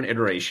few different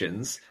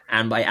iterations,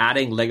 and by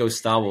adding Lego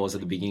Star Wars at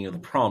the beginning of the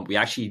prompt, we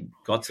actually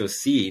got to a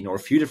scene, or a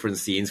few different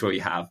scenes, where we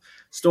have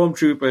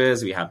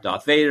stormtroopers, we have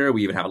Darth Vader,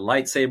 we even have a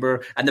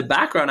lightsaber, and the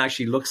background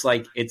actually looks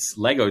like it's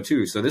Lego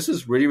too. So this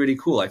is really, really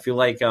cool. I feel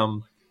like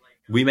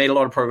we made a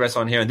lot of progress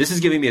on here, and this is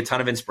giving me a ton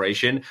of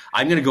inspiration.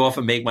 I'm going to go off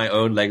and make my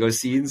own Lego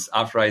scenes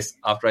after I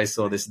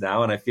saw this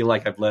now, and I feel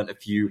like I've learned a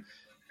few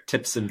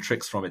tips and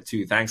tricks from it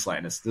too. Thanks,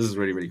 Linus. This is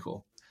really, really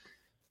cool.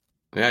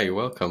 Yeah, you're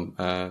welcome.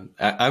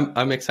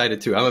 I'm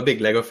excited too. I'm a big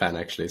Lego fan,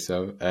 actually.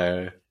 So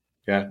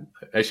yeah,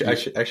 I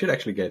should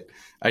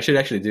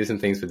actually do some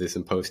things with this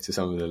and post to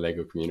some of the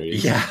Lego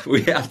communities. Yeah,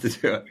 we have to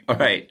do it. All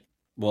right.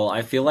 Well,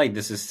 I feel like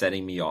this is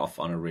setting me off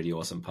on a really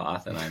awesome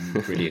path, and I'm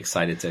really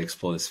excited to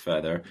explore this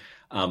further.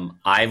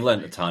 I've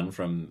learned a ton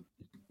from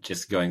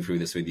just going through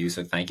this with you,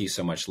 so thank you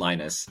so much,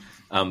 Linus.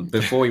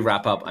 Before we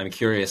wrap up, I'm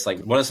curious, like,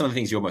 what are some of the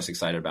things you're most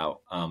excited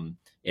about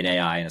in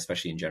AI, and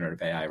especially in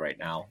generative AI right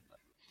now?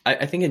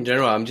 I think in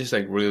general, I'm just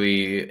like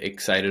really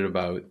excited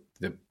about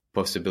the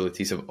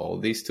possibilities of all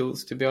these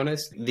tools, to be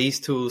honest.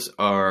 These tools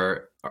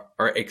are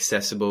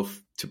accessible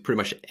to pretty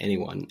much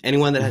anyone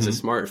that has a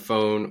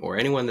smartphone, or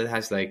anyone that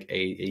has like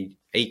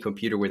a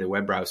computer with a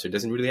web browser. It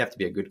doesn't really have to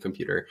be a good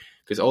computer,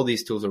 because all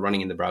these tools are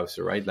running in the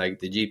browser, right? Like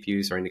the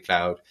GPUs are in the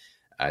cloud.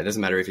 It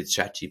doesn't matter if it's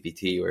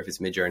ChatGPT or if it's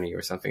MidJourney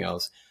or something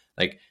else.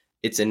 Like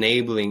it's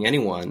enabling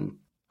anyone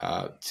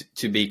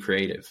to be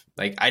creative.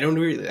 Like I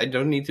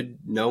don't need to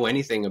know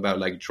anything about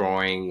like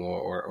drawing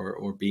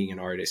or being an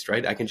artist,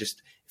 right? I can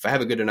just, if I have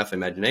a good enough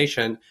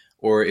imagination,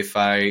 or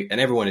and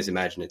everyone is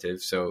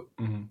imaginative, so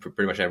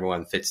pretty much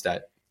everyone fits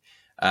that.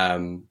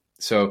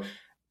 So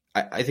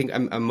I think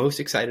I'm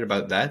most excited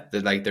about that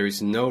like there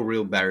is no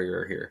real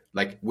barrier here.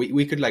 Like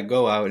we could like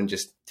go out and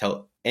just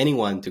tell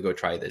anyone to go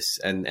try this,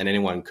 and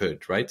anyone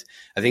could, right?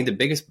 I think the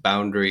biggest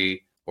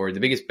boundary or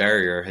the biggest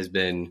barrier has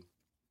been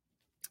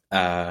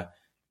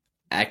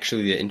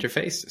actually the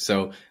interface.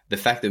 So the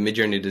fact that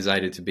MidJourney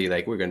decided to be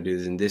like, we're going to do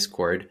this in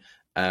Discord,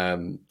 a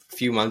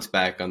few months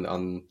back on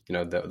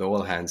the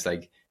all hands,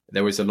 like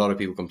there was a lot of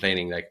people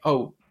complaining like,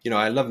 oh,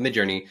 I love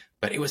MidJourney,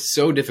 but it was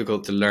so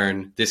difficult to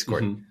learn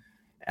Discord. And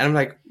I'm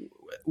like,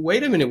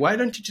 wait a minute, why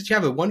don't you just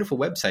have a wonderful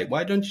website?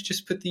 Why don't you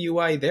just put the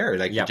UI there?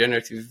 Like the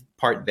generative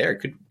part there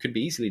could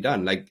be easily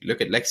done. Like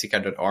look at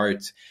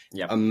lexica.art,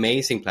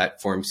 amazing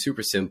platform,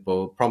 super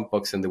simple, prompt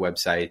box on the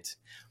website.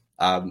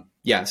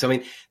 Yeah, so I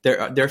mean, there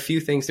are a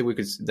few things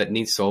that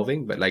need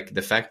solving, but like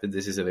the fact that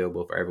this is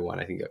available for everyone,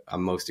 I think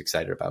I'm most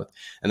excited about.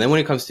 And then when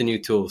it comes to new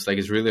tools, like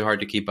it's really hard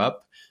to keep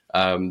up.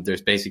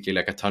 There's basically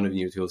like a ton of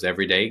new tools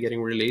every day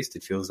getting released.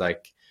 It feels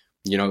like,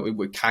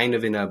 we're kind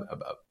of in a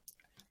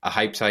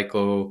hype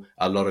cycle.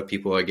 A lot of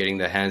people are getting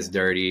their hands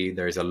dirty.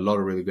 There's a lot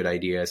of really good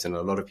ideas, and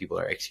a lot of people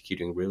are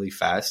executing really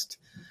fast.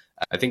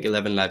 I think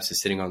 11 Labs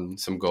is sitting on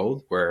some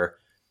gold where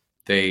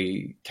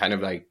they kind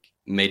of like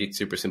made it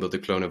super simple to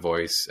clone a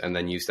voice and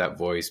then use that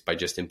voice by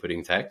just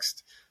inputting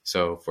text.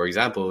 So for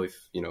example, if,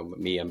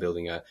 I'm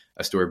building a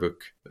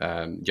storybook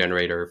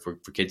generator for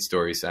kids'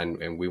 stories,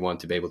 and we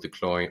want to be able to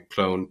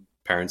clone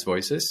parents'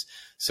 voices.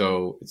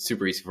 So it's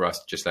super easy for us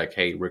to just like,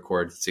 hey,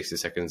 record 60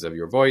 seconds of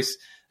your voice,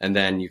 and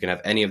then you can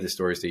have any of the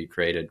stories that you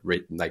created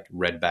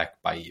read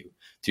back by you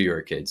to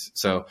your kids.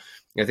 So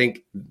I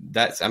think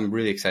I'm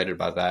really excited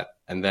about that.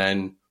 And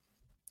then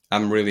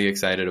I'm really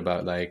excited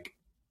about like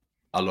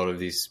a lot of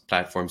these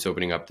platforms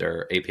opening up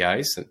their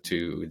APIs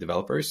to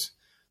developers.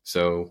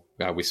 So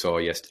we saw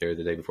yesterday or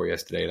the day before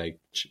yesterday, like,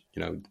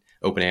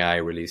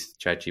 OpenAI released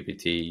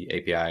ChatGPT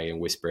API and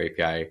Whisper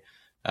API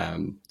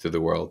to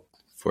the world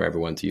for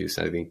everyone to use.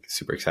 And I think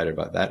super excited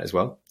about that as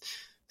well.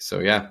 So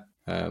yeah,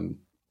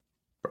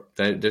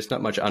 there's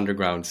not much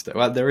underground stuff.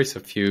 Well, there is a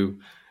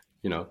few,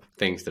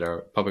 things that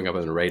are popping up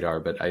on the radar,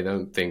 but I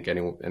don't think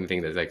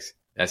anything that's like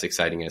as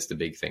exciting as the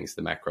big things,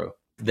 the macro.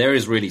 There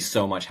is really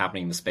so much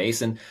happening in the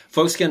space, and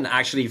folks can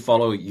actually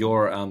follow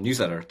your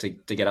newsletter to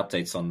get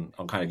updates on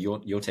kind of your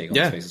take on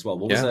the space as well.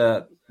 What's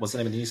the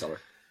name of the newsletter?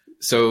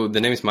 So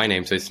the name is my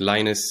name. So it's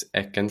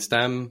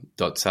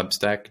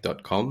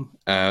linusekenstam.substack.com.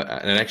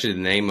 And actually the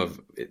name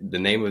of the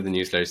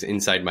newsletter is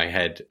inside my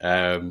head.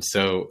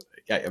 So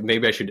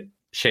maybe I should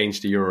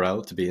change the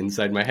URL to be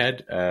inside my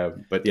head.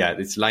 But yeah,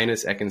 it's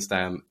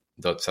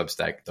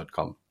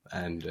linusekenstam.substack.com.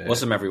 And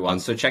awesome,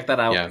 everyone. So check that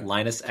out,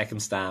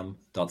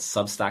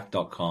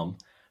 linusekenstam.substack.com.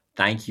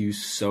 Thank you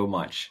so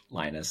much,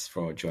 Linus,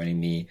 for joining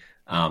me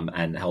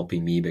and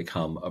helping me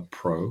become a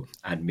pro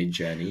at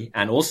MidJourney.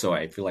 And also,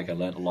 I feel like I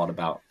learned a lot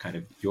about kind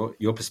of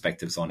your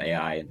perspectives on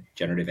AI and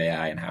generative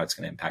AI and how it's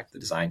going to impact the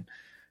design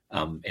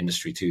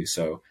industry too.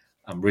 So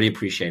I really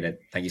appreciate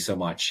it. Thank you so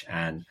much.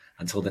 And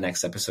until the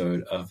next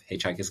episode of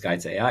Hitchhiker's Guide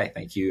to AI,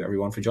 thank you,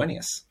 everyone, for joining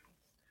us.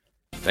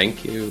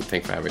 Thank you.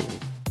 Thanks for having me.